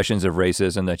expressions of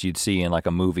racism that you'd see in like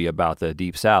a movie about the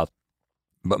Deep South,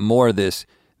 but more this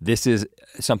is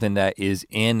something that is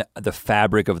in the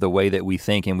fabric of the way that we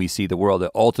think and we see the world,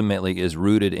 that ultimately is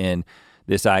rooted in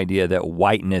this idea that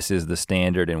whiteness is the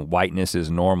standard and whiteness is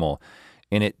normal.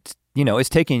 And it's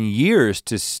taken years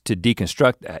to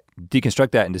deconstruct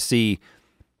that and to see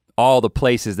all the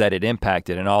places that it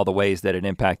impacted and all the ways that it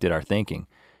impacted our thinking.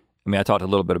 I mean, I talked a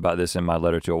little bit about this in my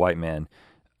letter to a white man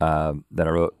that I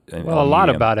wrote. Well, a lot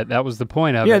about it. That was the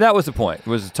point of it. Yeah, that was the point,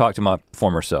 was to talk to my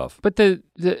former self. But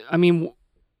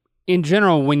in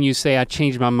general, when you say I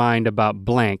changed my mind about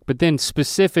blank, but then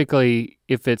specifically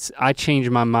if it's I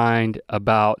changed my mind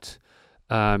about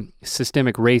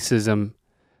systemic racism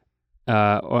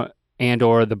or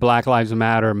the Black Lives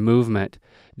Matter movement,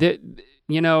 that's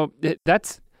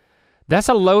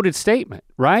a loaded statement,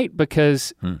 right?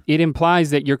 Because it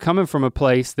implies that you're coming from a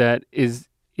place that is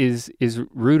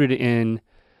rooted in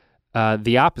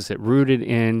the opposite, rooted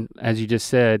in, as you just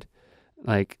said,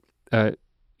 like in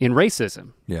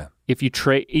racism. Yeah.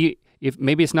 If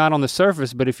maybe it's not on the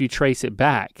surface, but if you trace it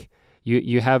back,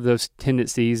 you have those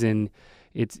tendencies, and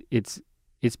it's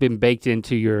been baked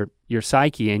into your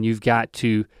psyche, and you've got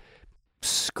to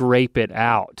scrape it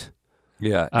out.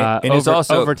 Yeah, and it's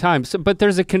also over time. So, but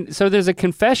there's a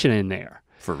confession in there.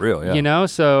 For real, yeah.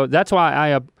 So that's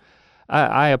why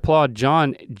I applaud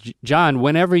John. John,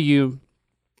 whenever you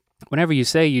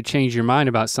say you change your mind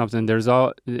about something, it's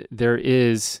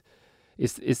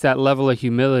that level of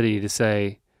humility to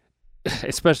say,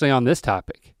 especially on this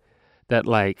topic, that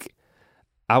like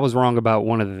I was wrong about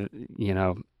one of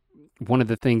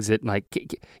the things that like,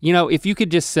 if you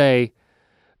could just say,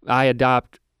 I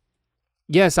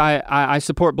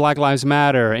support Black Lives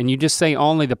Matter, and you just say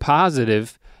only the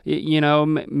positive,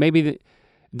 maybe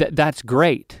that's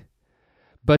great.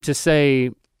 But to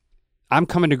say, I'm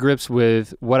coming to grips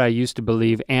with what I used to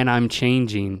believe and I'm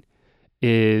changing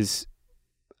is,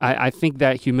 I think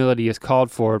that humility is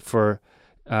called for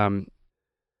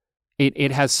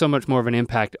it has so much more of an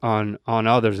impact on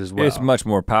others as well. It's much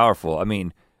more powerful. I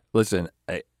mean, listen,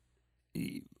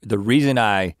 the reason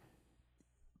I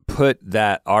put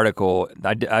that article,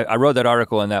 I wrote that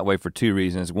article in that way for two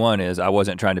reasons. One is I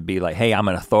wasn't trying to be like, hey, I'm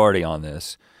an authority on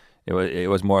this. It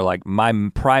was more like my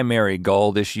primary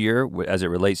goal this year as it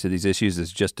relates to these issues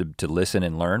is just to listen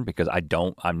and learn, because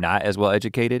I'm not as well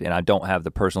educated and I don't have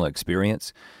the personal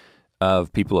experience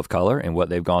of people of color and what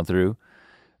they've gone through.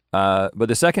 But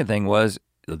the second thing was,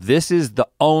 this is the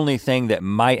only thing that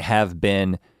might have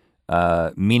been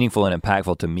meaningful and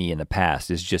impactful to me in the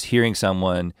past, is just hearing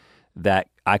someone that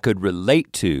I could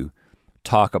relate to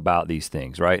talk about these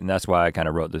things, right? And that's why I kind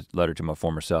of wrote the letter to my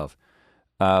former self.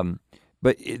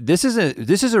 But this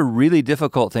is a really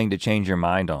difficult thing to change your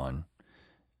mind on,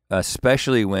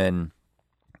 especially when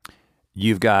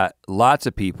you've got lots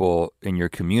of people in your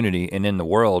community and in the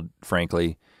world,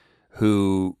 frankly,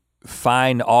 who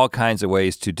find all kinds of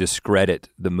ways to discredit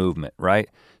the movement, right?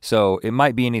 So it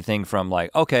might be anything from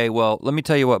like, okay, well, let me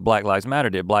tell you what Black Lives Matter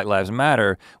did. Black Lives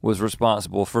Matter was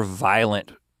responsible for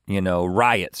violent,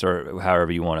 riots or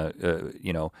however you want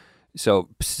to, So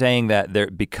saying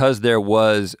that because there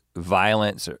was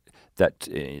violence, or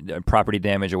that property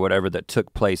damage or whatever that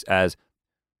took place as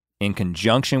in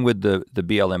conjunction with the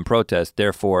BLM protest,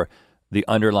 therefore the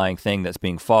underlying thing that's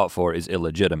being fought for is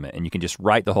illegitimate, and you can just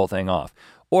write the whole thing off.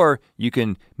 Or you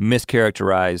can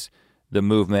mischaracterize the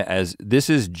movement as this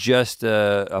is just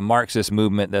a Marxist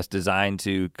movement that's designed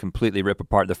to completely rip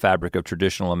apart the fabric of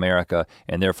traditional America,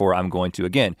 and therefore I'm going to,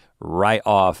 again, write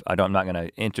off, I'm not gonna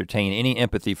entertain any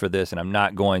empathy for this, and I'm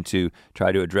not going to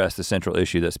try to address the central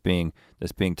issue that's being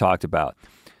talked about.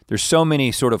 There's so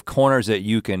many sort of corners that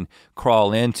you can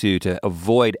crawl into to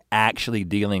avoid actually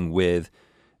dealing with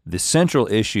the central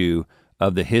issue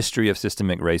of the history of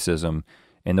systemic racism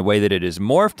and the way that it has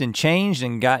morphed and changed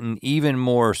and gotten even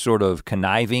more sort of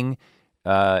conniving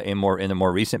in the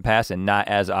more recent past and not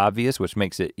as obvious, which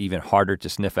makes it even harder to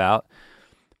sniff out.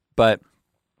 But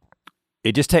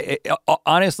it just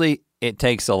honestly, it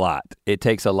takes a lot. It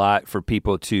takes a lot for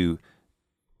people to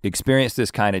experience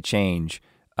this kind of change.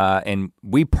 And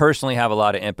we personally have a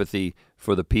lot of empathy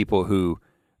for the people who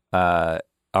are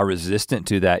resistant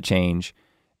to that change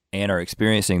and are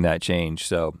experiencing that change.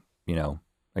 So,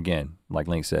 again, like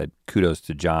Link said, kudos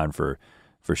to John for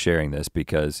sharing this,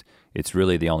 because it's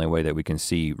really the only way that we can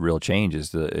see real change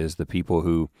is the people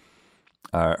who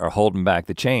are holding back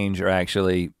the change are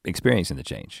actually experiencing the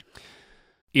change.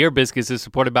 Ear Biscuits is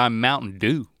supported by Mountain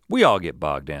Dew. We all get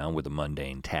bogged down with the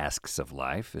mundane tasks of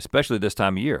life, especially this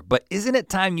time of year. But isn't it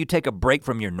time you take a break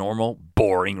from your normal,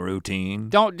 boring routine?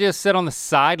 Don't just sit on the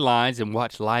sidelines and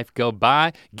watch life go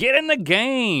by. Get in the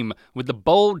game with the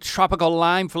bold tropical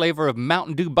lime flavor of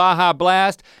Mountain Dew Baja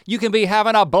Blast. You can be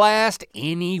having a blast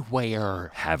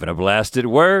anywhere. Having a blast at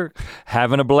work,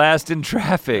 having a blast in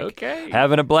traffic, okay.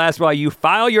 Having a blast while you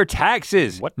file your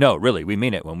taxes. What? No, really, we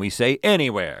mean it when we say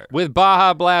anywhere. With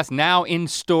Baja Blast now in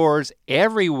stores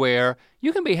everywhere,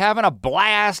 you can be having a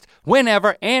blast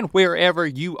whenever and wherever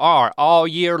you are all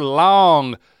year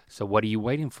long. So what are you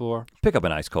waiting for? Pick up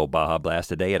an ice cold Baja Blast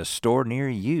today at a store near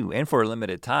you, and for a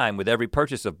limited time with every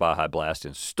purchase of Baja Blast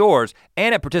in stores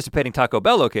and at participating Taco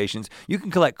Bell locations, you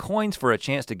can collect coins for a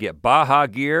chance to get Baja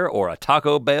gear or a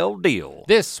Taco Bell deal.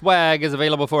 This swag is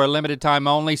available for a limited time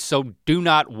only, so do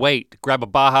not wait. Grab a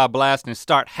Baja Blast and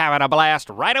start having a blast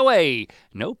right away.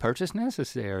 No purchase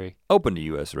necessary. Open to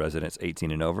U.S. residents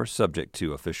 18 and over, subject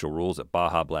to official rules at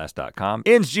BajaBlast.com.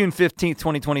 Ends June 15th,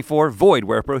 2024, void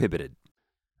where prohibited.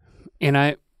 And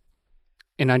I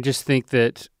just think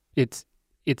that it's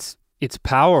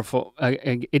powerful.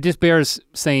 It just bears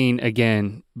saying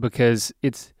again, because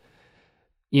it's,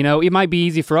 it might be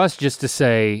easy for us just to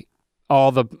say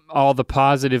all the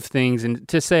positive things and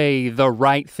to say the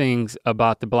right things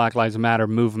about the Black Lives Matter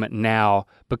movement now,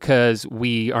 because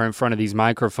we are in front of these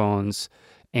microphones,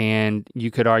 and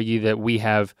you could argue that we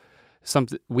have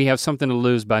something to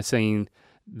lose by saying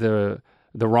the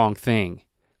wrong thing.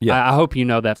 Yeah. I hope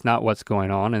that's not what's going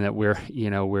on, and that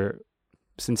we're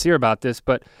sincere about this,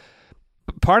 but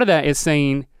part of that is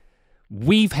saying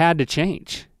we've had to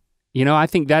change. I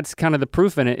think that's kind of the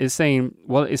proof in it, is saying,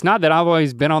 well, it's not that I've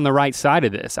always been on the right side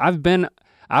of this. I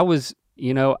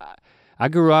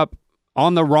grew up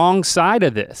on the wrong side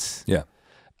of this. Yeah.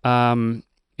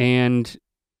 And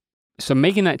so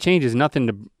making that change is nothing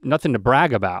to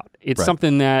brag about. It's right.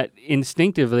 Something that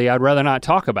instinctively I'd rather not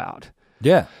talk about.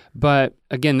 Yeah. But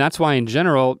again, that's why in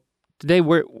general, today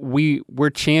we're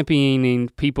championing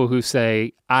people who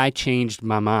say, I changed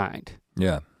my mind.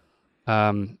 Yeah.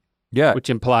 Yeah. Which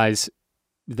implies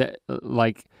that,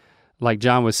 like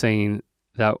John was saying,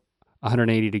 that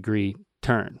 180-degree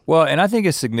turn. Well, and I think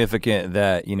it's significant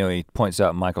that, he points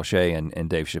out Michael Shea and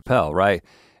Dave Chappelle, right?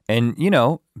 And,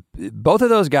 both of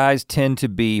those guys tend to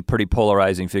be pretty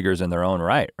polarizing figures in their own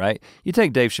right? You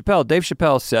take Dave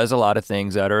Chappelle says a lot of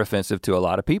things that are offensive to a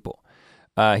lot of people.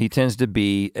 He tends to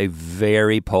be a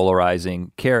very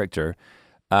polarizing character.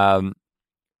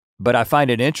 But I find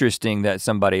it interesting that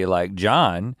somebody like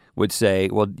John would say,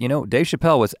 well, Dave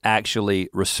Chappelle was actually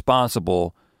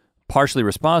partially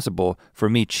responsible for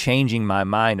me changing my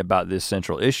mind about this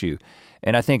central issue.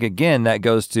 And I think, again, that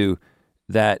goes to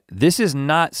that this is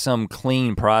not some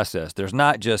clean process. There's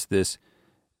not just this,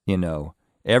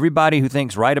 Everybody who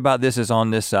thinks right about this is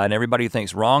on this side, and everybody who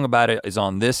thinks wrong about it is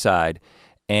on this side.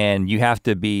 And you have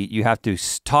to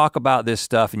talk about this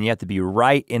stuff, and you have to be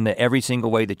right in every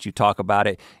single way that you talk about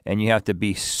it, and you have to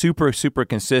be super, super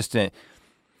consistent.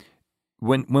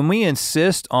 When we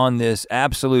insist on this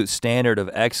absolute standard of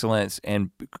excellence and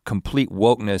complete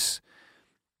wokeness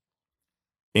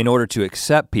in order to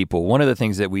accept people, one of the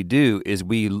things that we do is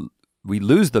we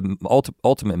lose the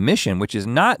ultimate mission, which is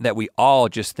not that we all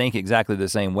just think exactly the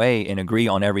same way and agree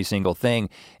on every single thing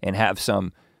and have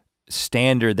some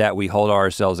standard that we hold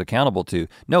ourselves accountable to.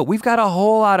 No, we've got a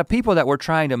whole lot of people that we're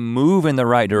trying to move in the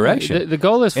right direction. The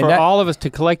goal is for all of us to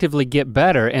collectively get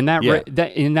better, and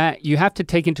that you have to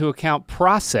take into account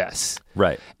process,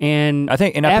 right? And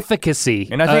efficacy.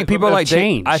 And I think people like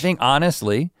change. I think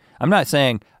honestly, I'm not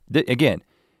saying again.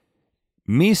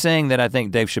 Me saying that I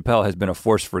think Dave Chappelle has been a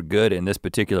force for good in this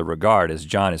particular regard, as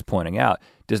John is pointing out,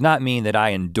 does not mean that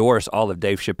I endorse all of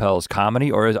Dave Chappelle's comedy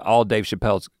or all Dave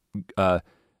Chappelle's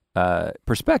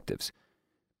perspectives.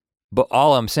 But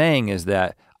all I'm saying is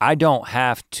that I don't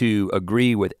have to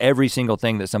agree with every single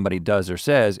thing that somebody does or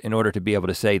says in order to be able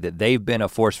to say that they've been a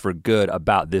force for good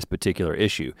about this particular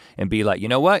issue and be like, you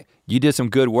know what? You did some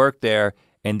good work there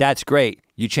and that's great.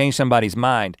 You changed somebody's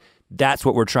mind. That's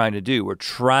what we're trying to do. We're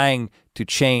trying to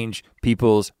change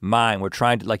people's mind. We're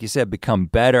trying to, like you said, become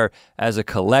better as a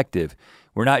collective.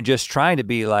 We're not just trying to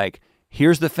be like,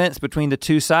 here's the fence between the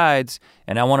two sides,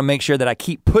 and I want to make sure that I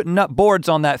keep putting up boards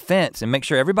on that fence and make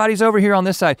sure everybody's over here on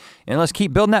this side, and let's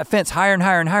keep building that fence higher and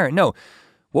higher and higher. No,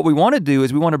 what we want to do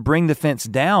is we want to bring the fence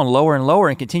down lower and lower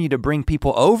and continue to bring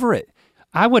people over it.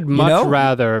 I would much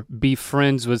rather be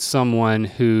friends with someone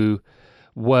who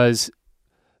was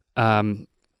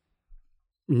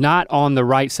not on the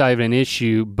right side of an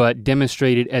issue, but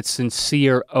demonstrated a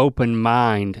sincere, open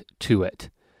mind to it.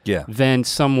 Yeah. Than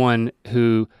someone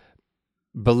who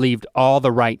believed all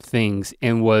the right things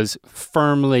and was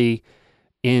firmly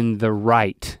in the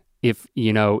right, if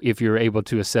you're able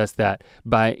to assess that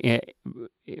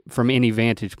from any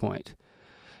vantage point.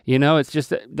 It's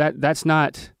just that's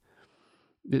not,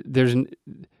 there's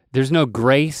no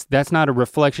grace. That's not a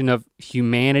reflection of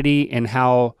humanity and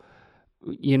how,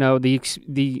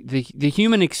 the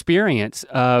human experience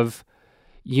of,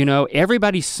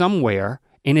 everybody's somewhere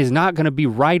and is not going to be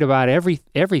right about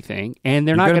everything, and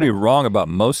they're not going to be wrong about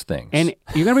most things. And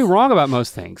you're going to be wrong about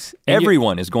most things.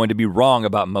 Everyone is going to be wrong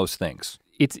about most things.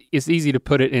 It's easy to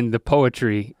put it in the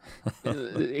poetry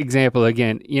example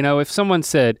again. If someone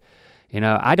said,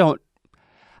 I don't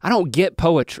get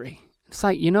poetry. It's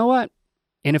like, you know what?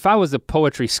 And if I was a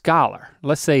poetry scholar,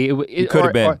 let's say it could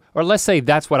have been, or let's say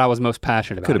that's what I was most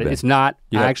passionate about. Could have been. It's not.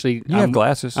 You have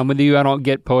glasses. I'm with you. I don't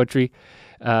get poetry,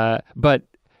 but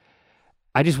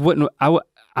I just wouldn't. I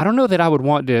don't know that I would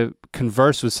want to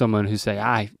converse with someone who say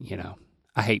I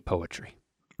hate poetry.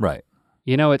 Right.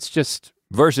 It's just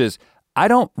versus I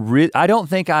don't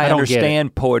think I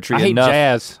understand poetry enough. I hate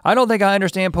jazz. I don't think I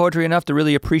understand poetry enough to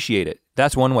really appreciate it.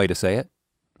 That's one way to say it.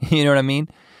 You know what I mean?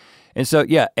 And so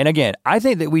and again, I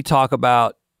think that we talk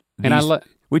about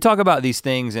these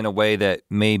things in a way that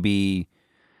maybe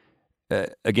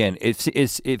again,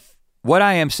 if what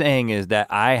I am saying is that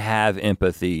I have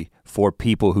empathy for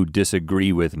people who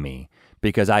disagree with me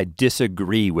because I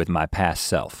disagree with my past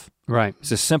self. Right.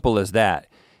 It's as simple as that.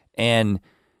 And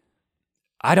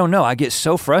I don't know, I get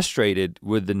so frustrated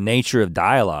with the nature of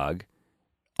dialogue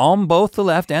on both the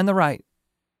left and the right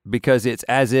because it's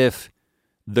as if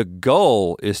the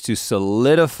goal is to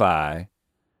solidify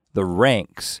the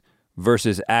ranks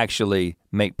versus actually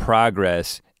make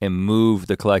progress and move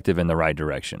the collective in the right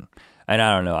direction. And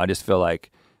I don't know, I just feel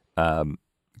like,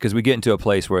 because we get into a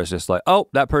place where it's just like, oh,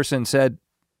 that person said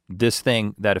this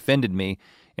thing that offended me,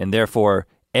 and therefore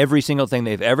every single thing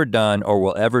they've ever done or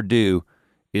will ever do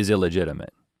is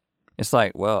illegitimate. It's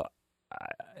like, well,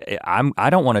 I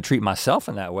don't want to treat myself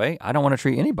in that way. I don't want to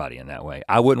treat anybody in that way.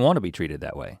 I wouldn't want to be treated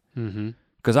that way. Mm-hmm.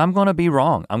 Because I'm going to be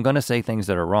wrong. I'm going to say things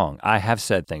that are wrong. I have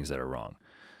said things that are wrong.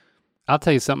 I'll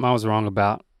tell you something I was wrong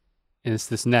about, and it's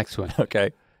this next one.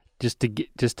 Okay. Just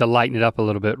to lighten it up a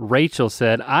little bit. Rachel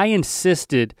said, I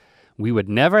insisted we would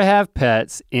never have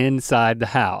pets inside the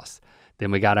house.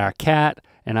 Then we got our cat,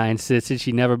 and I insisted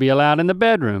she never be allowed in the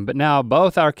bedroom. But now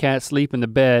both our cats sleep in the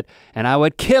bed, and I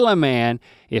would kill a man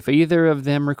if either of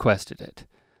them requested it.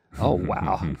 Oh,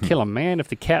 wow. Kill a man if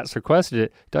the cats requested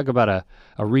it. Talk about a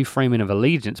reframing of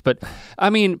allegiance. But I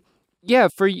mean, yeah,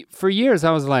 for years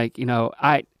I was like,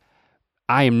 I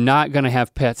am not gonna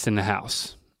have pets in the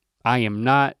house. I am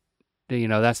not,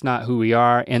 that's not who we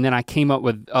are. And then I came up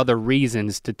with other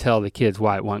reasons to tell the kids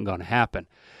why it wasn't gonna happen.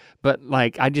 But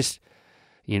like,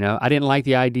 You know, I didn't like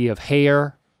the idea of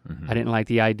hair. I didn't like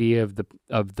the idea of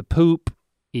the poop,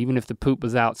 even if the poop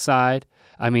was outside.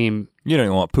 I mean, you don't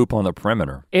even want poop on the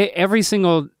perimeter. Every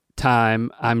single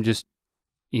time I'm just,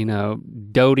 you know,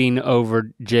 doting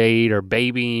over Jade or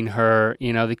babying her,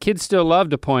 you know, the kids still love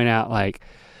to point out like,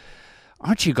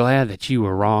 aren't you glad that you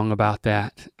were wrong about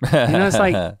that? You know, it's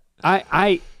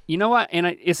like, you know what? And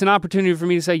it's an opportunity for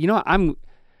me to say, you know what,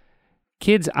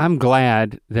 I'm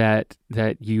glad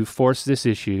that you forced this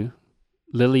issue,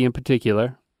 Lily in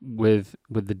particular, with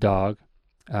the dog.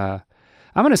 I'm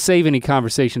gonna save any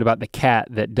conversation about the cat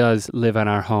that does live in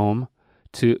our home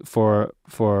for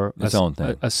its own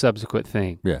thing. A subsequent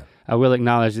thing. Yeah. I will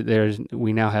acknowledge that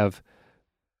we now have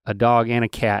a dog and a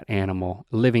cat animal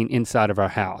living inside of our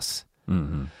house.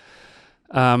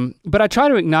 But I try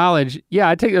to acknowledge,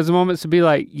 I take those moments to be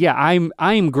like, I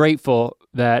am grateful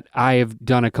that I have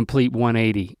done a complete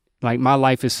 180. Like my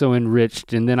life is so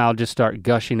enriched, and then I'll just start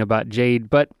gushing about Jade.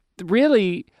 But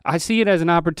really, I see it as an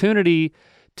opportunity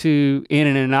to, in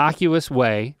an innocuous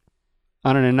way,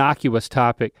 on an innocuous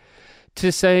topic,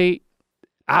 to say,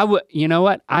 you know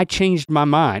what? I changed my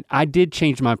mind. I did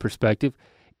change my perspective.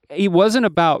 It wasn't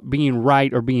about being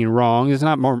right or being wrong. It's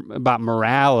not more about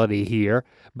morality here,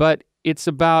 but it's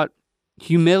about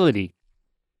humility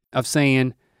of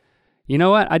saying, you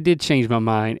know what? I did change my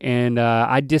mind, and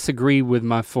I disagree with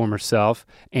my former self,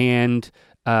 and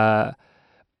my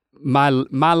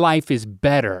life is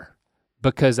better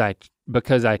because I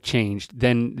changed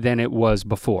than it was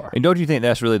before. And don't you think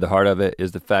that's really the heart of it,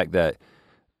 is the fact that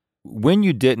when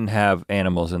you didn't have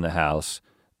animals in the house,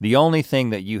 the only thing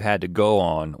that you had to go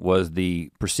on was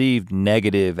the perceived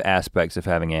negative aspects of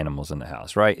having animals in the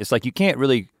house, right? It's like you can't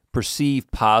really perceive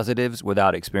positives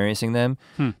without experiencing them,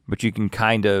 but you can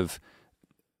kind of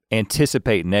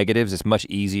anticipate negatives. It's much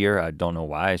easier. I don't know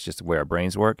why, it's just the way our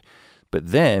brains work.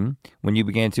 But then when you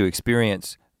begin to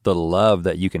experience the love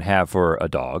that you can have for a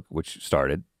dog, which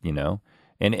started, you know,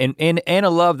 and a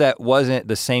love that wasn't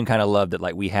the same kind of love that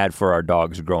like we had for our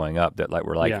dogs growing up, that like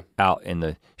we're like out in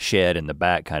the shed in the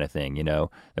back kind of thing, you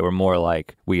know, that were more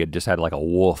like we had just had like a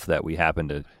wolf that we happened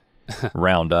to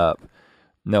round up.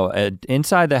 No, an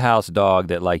inside the house dog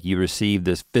that like you receive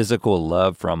this physical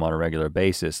love from on a regular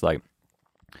basis, like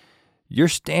your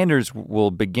standards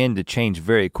will begin to change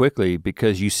very quickly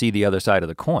because you see the other side of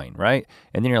the coin, right?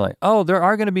 And then you're like, oh, there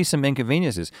are gonna be some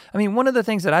inconveniences. I mean, one of the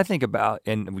things that I think about,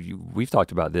 and we've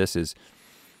talked about this, is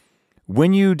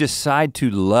when you decide to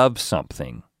love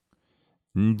something,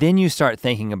 then you start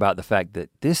thinking about the fact that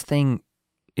this thing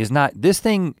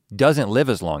doesn't live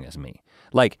as long as me.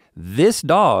 Like this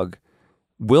dog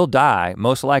will die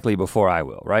most likely before I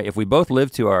will, right? If we both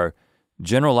live to our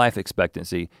general life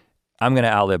expectancy, I'm gonna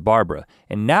outlive Barbara.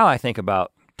 And now I think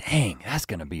about, dang, that's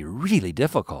gonna be really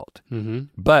difficult.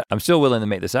 But I'm still willing to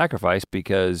make the sacrifice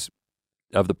because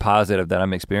of the positive that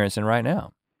I'm experiencing right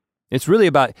now. It's really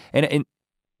about, and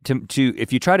to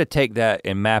if you try to take that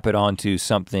and map it onto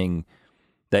something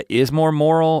that is more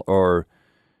moral, or,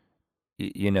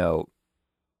 you know,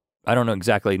 I don't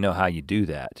exactly know how you do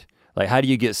that. Like, how do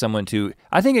you get someone to,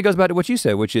 I think it goes back to what you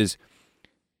said, which is,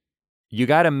 you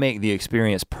gotta make the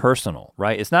experience personal,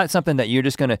 right? It's not something that you're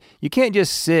just you can't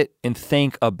just sit and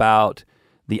think about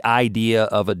the idea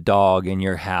of a dog in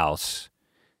your house,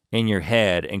 in your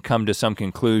head, and come to some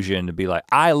conclusion to be like,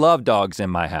 I love dogs in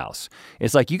my house.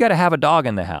 It's like, you gotta have a dog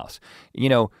in the house. You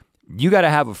know, you gotta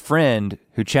have a friend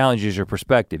who challenges your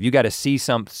perspective. You gotta see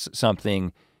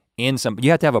something in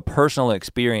you have to have a personal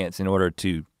experience in order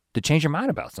to change your mind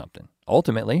about something,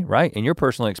 ultimately, right? And your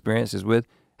personal experience is with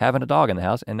having a dog in the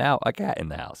house, and now a cat in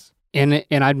the house. And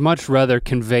I'd much rather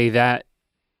convey that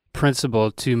principle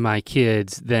to my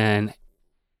kids than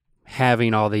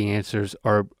having all the answers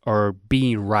or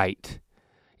being right.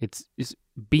 It's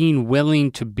being willing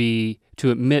to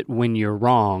admit when you're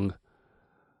wrong,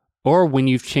 or when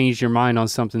you've changed your mind on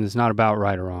something that's not about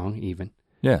right or wrong even.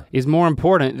 Yeah. Is more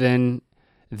important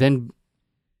than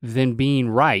being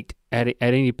right at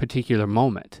any particular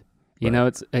moment. You know,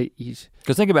 it's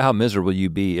because think about how miserable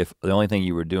you'd be if the only thing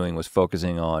you were doing was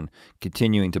focusing on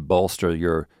continuing to bolster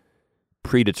your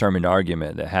predetermined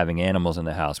argument that having animals in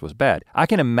the house was bad. I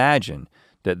can imagine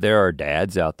that there are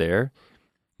dads out there,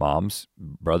 moms,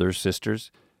 brothers,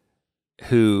 sisters,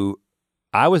 who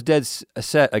I was dead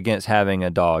set against having a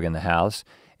dog in the house,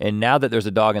 and now that there's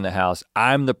a dog in the house,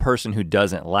 I'm the person who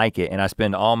doesn't like it, and I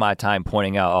spend all my time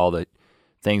pointing out all the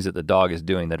things that the dog is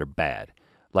doing that are bad.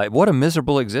 Like, what a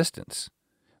miserable existence,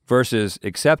 versus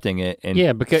accepting it and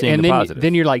seeing the positive.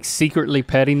 Then you're like secretly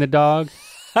petting the dog.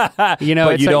 You know,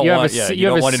 but it's you like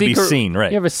don't want to be seen, right?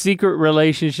 You have a secret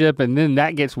relationship, and then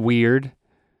that gets weird.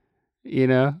 You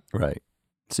know, right?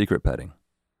 Secret petting.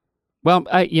 Well,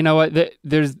 you know what?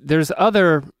 There's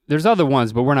other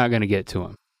ones, but we're not going to get to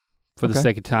them for the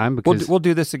sake of time because we'll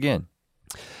do this again.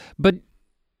 But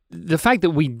the fact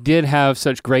that we did have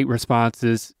such great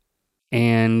responses,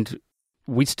 and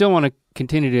we still want to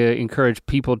continue to encourage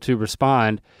people to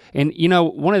respond. And you know,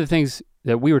 one of the things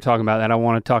that we were talking about that I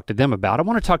want to talk to them about, I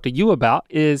want to talk to you about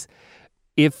is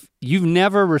if you've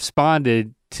never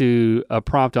responded to a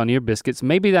prompt on Ear Biscuits,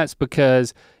 maybe that's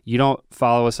because you don't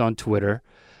follow us on Twitter.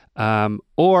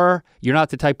 Or you're not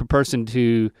the type of person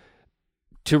to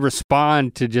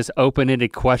respond to just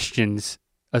open-ended questions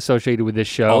associated with this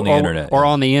show on the internet or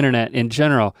on the internet in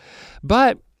general.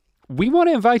 But we want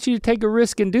to invite you to take a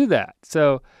risk and do that.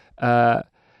 So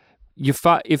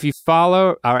if you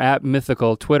follow our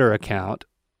 @Mythical Twitter account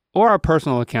or our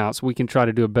personal accounts, we can try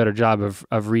to do a better job of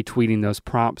retweeting those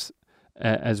prompts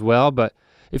as well. But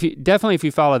if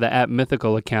you follow the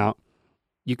 @Mythical account,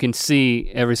 you can see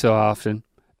every so often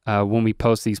when we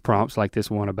post these prompts like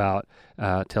this one about,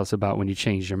 tell us about when you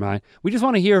changed your mind. We just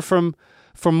want to hear from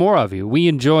more of you. We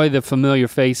enjoy the familiar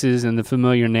faces and the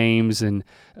familiar names, and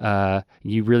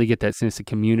you really get that sense of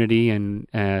community, and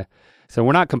so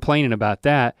we're not complaining about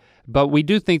that, but we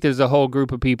do think there's a whole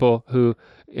group of people who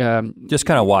just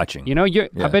kind of watching. You know,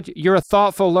 I bet you're a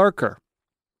thoughtful lurker.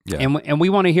 Yeah. And we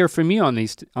want to hear from you on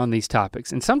these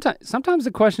topics. And sometimes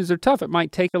the questions are tough. It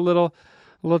might take a little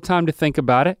time to think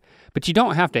about it, but you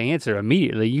don't have to answer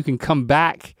immediately. You can come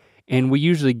back, and we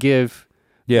usually give,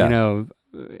 you know,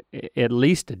 at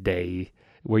least a day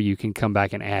where you can come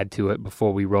back and add to it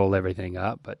before we roll everything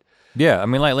up. But yeah, I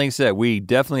mean, like Link said, we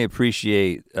definitely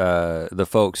appreciate the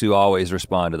folks who always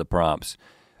respond to the prompts,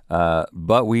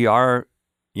 but we are,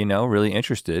 you know, really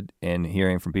interested in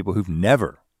hearing from people who've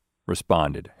never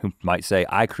responded, who might say,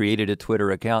 I created a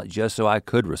Twitter account just so I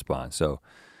could respond. So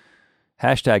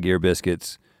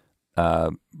 #EarBiscuits.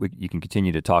 You can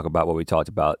continue to talk about what we talked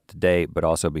about today, but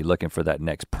also be looking for that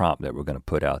next prompt that we're going to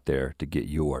put out there to get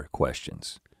your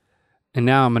questions. And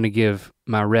now I'm going to give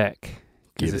my rec,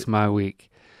 because it's my week.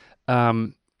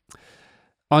 On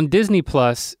Disney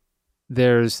Plus,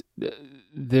 you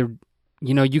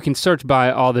can search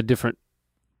by all the different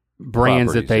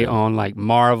brands that they own, like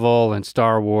Marvel and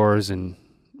Star Wars, and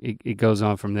it goes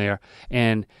on from there.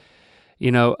 And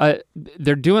you know,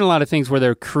 they're doing a lot of things where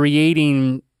they're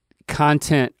creating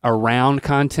content around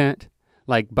content,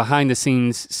 like behind the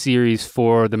scenes series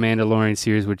for the Mandalorian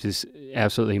series, which is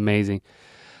absolutely amazing.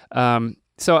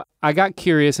 So I got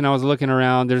curious and I was looking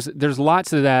around. There's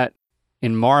lots of that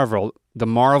in Marvel, the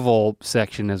Marvel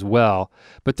section as well.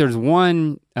 But there's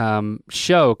one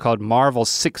show called Marvel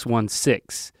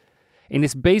 616. And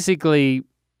it's basically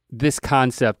this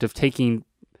concept of taking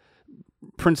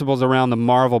principles around the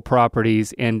Marvel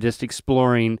properties and just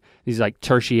exploring these like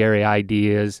tertiary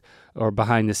ideas or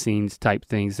behind the scenes type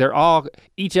things.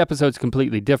 Each episode's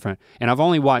completely different, and I've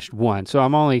only watched one, so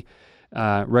I'm only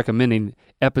recommending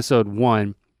episode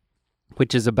 1,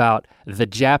 which is about the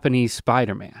Japanese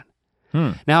Spider-Man.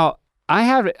 Now,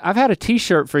 I've had a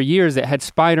t-shirt for years that had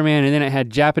Spider-Man and then it had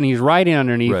Japanese writing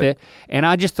underneath it, and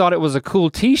I just thought it was a cool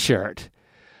t-shirt.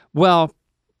 Well,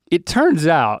 it turns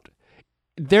out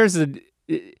there's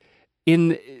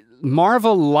in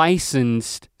Marvel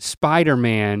licensed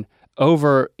Spider-Man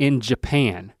over in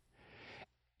Japan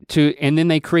and then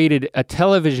they created a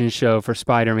television show for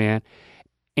Spider-Man,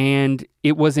 and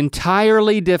it was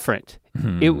entirely different.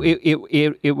 It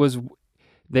was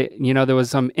there was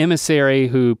some emissary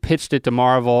who pitched it to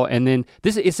Marvel, and then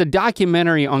it's a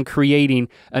documentary on creating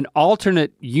an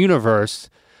alternate universe,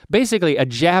 basically a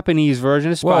Japanese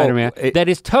version of Spider-Man that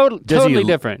is totally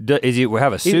different. Does he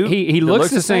have a suit? He looks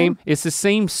the same. It's the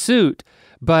same suit,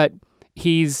 but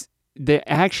the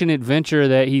action adventure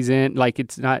that he's in, like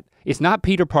it's not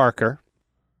Peter Parker.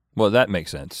 Well, that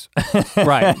makes sense.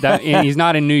 Right, and he's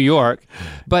not in New York,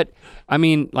 but I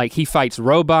mean, like he fights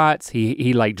robots,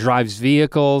 he like drives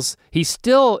vehicles, he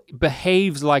still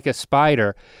behaves like a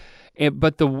spider,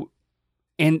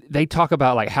 and they talk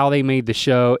about like how they made the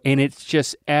show, and it's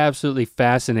just absolutely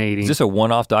fascinating. Is this a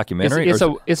one-off documentary?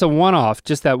 It's a one-off,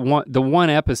 just the one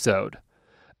episode.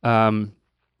 And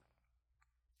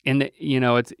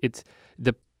it's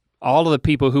all of the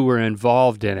people who were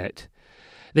involved in it.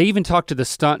 They even talked to the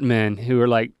stuntmen who were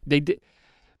like,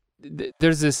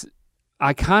 there's this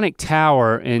iconic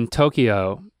tower in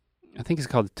Tokyo. I think it's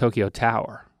called the Tokyo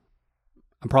Tower.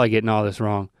 I'm probably getting all this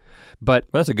wrong, but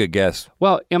that's a good guess.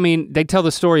 Well, I mean, they tell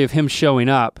the story of him showing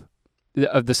up,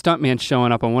 of the stuntman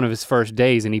showing up on one of his first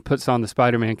days, and he puts on the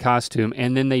Spider-Man costume,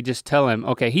 and then they just tell him,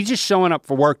 okay, he's just showing up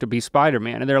for work to be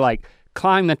Spider-Man, and they're like,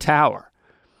 climb the tower.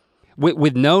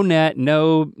 with no net,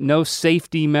 no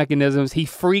safety mechanisms. He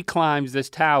free climbs this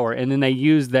tower, and then they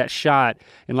use that shot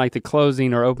in like the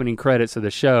closing or opening credits of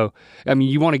the show. I mean,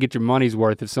 you want to get your money's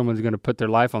worth if someone's gonna put their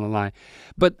life on the line.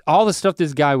 But all the stuff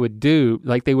this guy would do,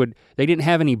 like they didn't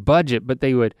have any budget, but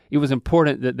it was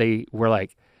important that they were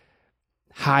like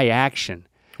high action.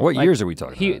 What years are we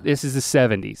talking about? This is the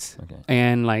 70s. Okay.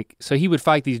 And like, so he would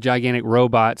fight these gigantic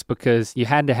robots because you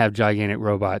had to have gigantic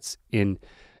robots in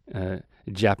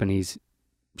Japanese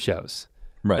shows.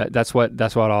 Right. That's what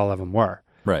all of them were.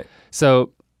 Right.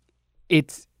 So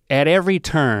it's at every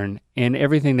turn and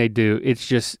everything they do, it's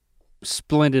just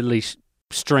splendidly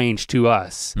strange to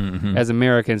us as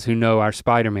Americans who know our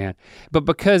Spider-Man. But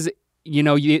because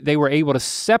they were able to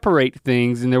separate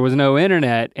things and there was no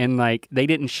internet and like they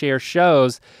didn't share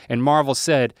shows, and Marvel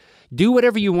said, do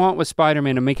whatever you want with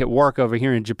Spider-Man to make it work over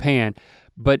here in Japan,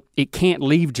 but it can't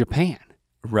leave Japan.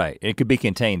 Right, it could be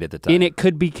contained at the time. And it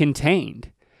could be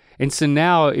contained. And so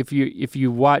now if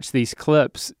you watch these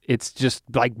clips, it's just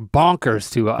like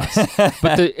bonkers to us.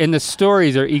 But the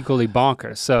stories are equally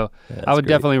bonkers. So I would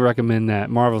definitely recommend that.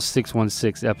 Marvel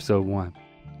 616 episode 1.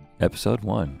 Episode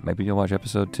 1, maybe you'll watch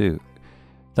episode 2.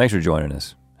 Thanks for joining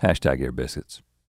us. #EarBiscuits.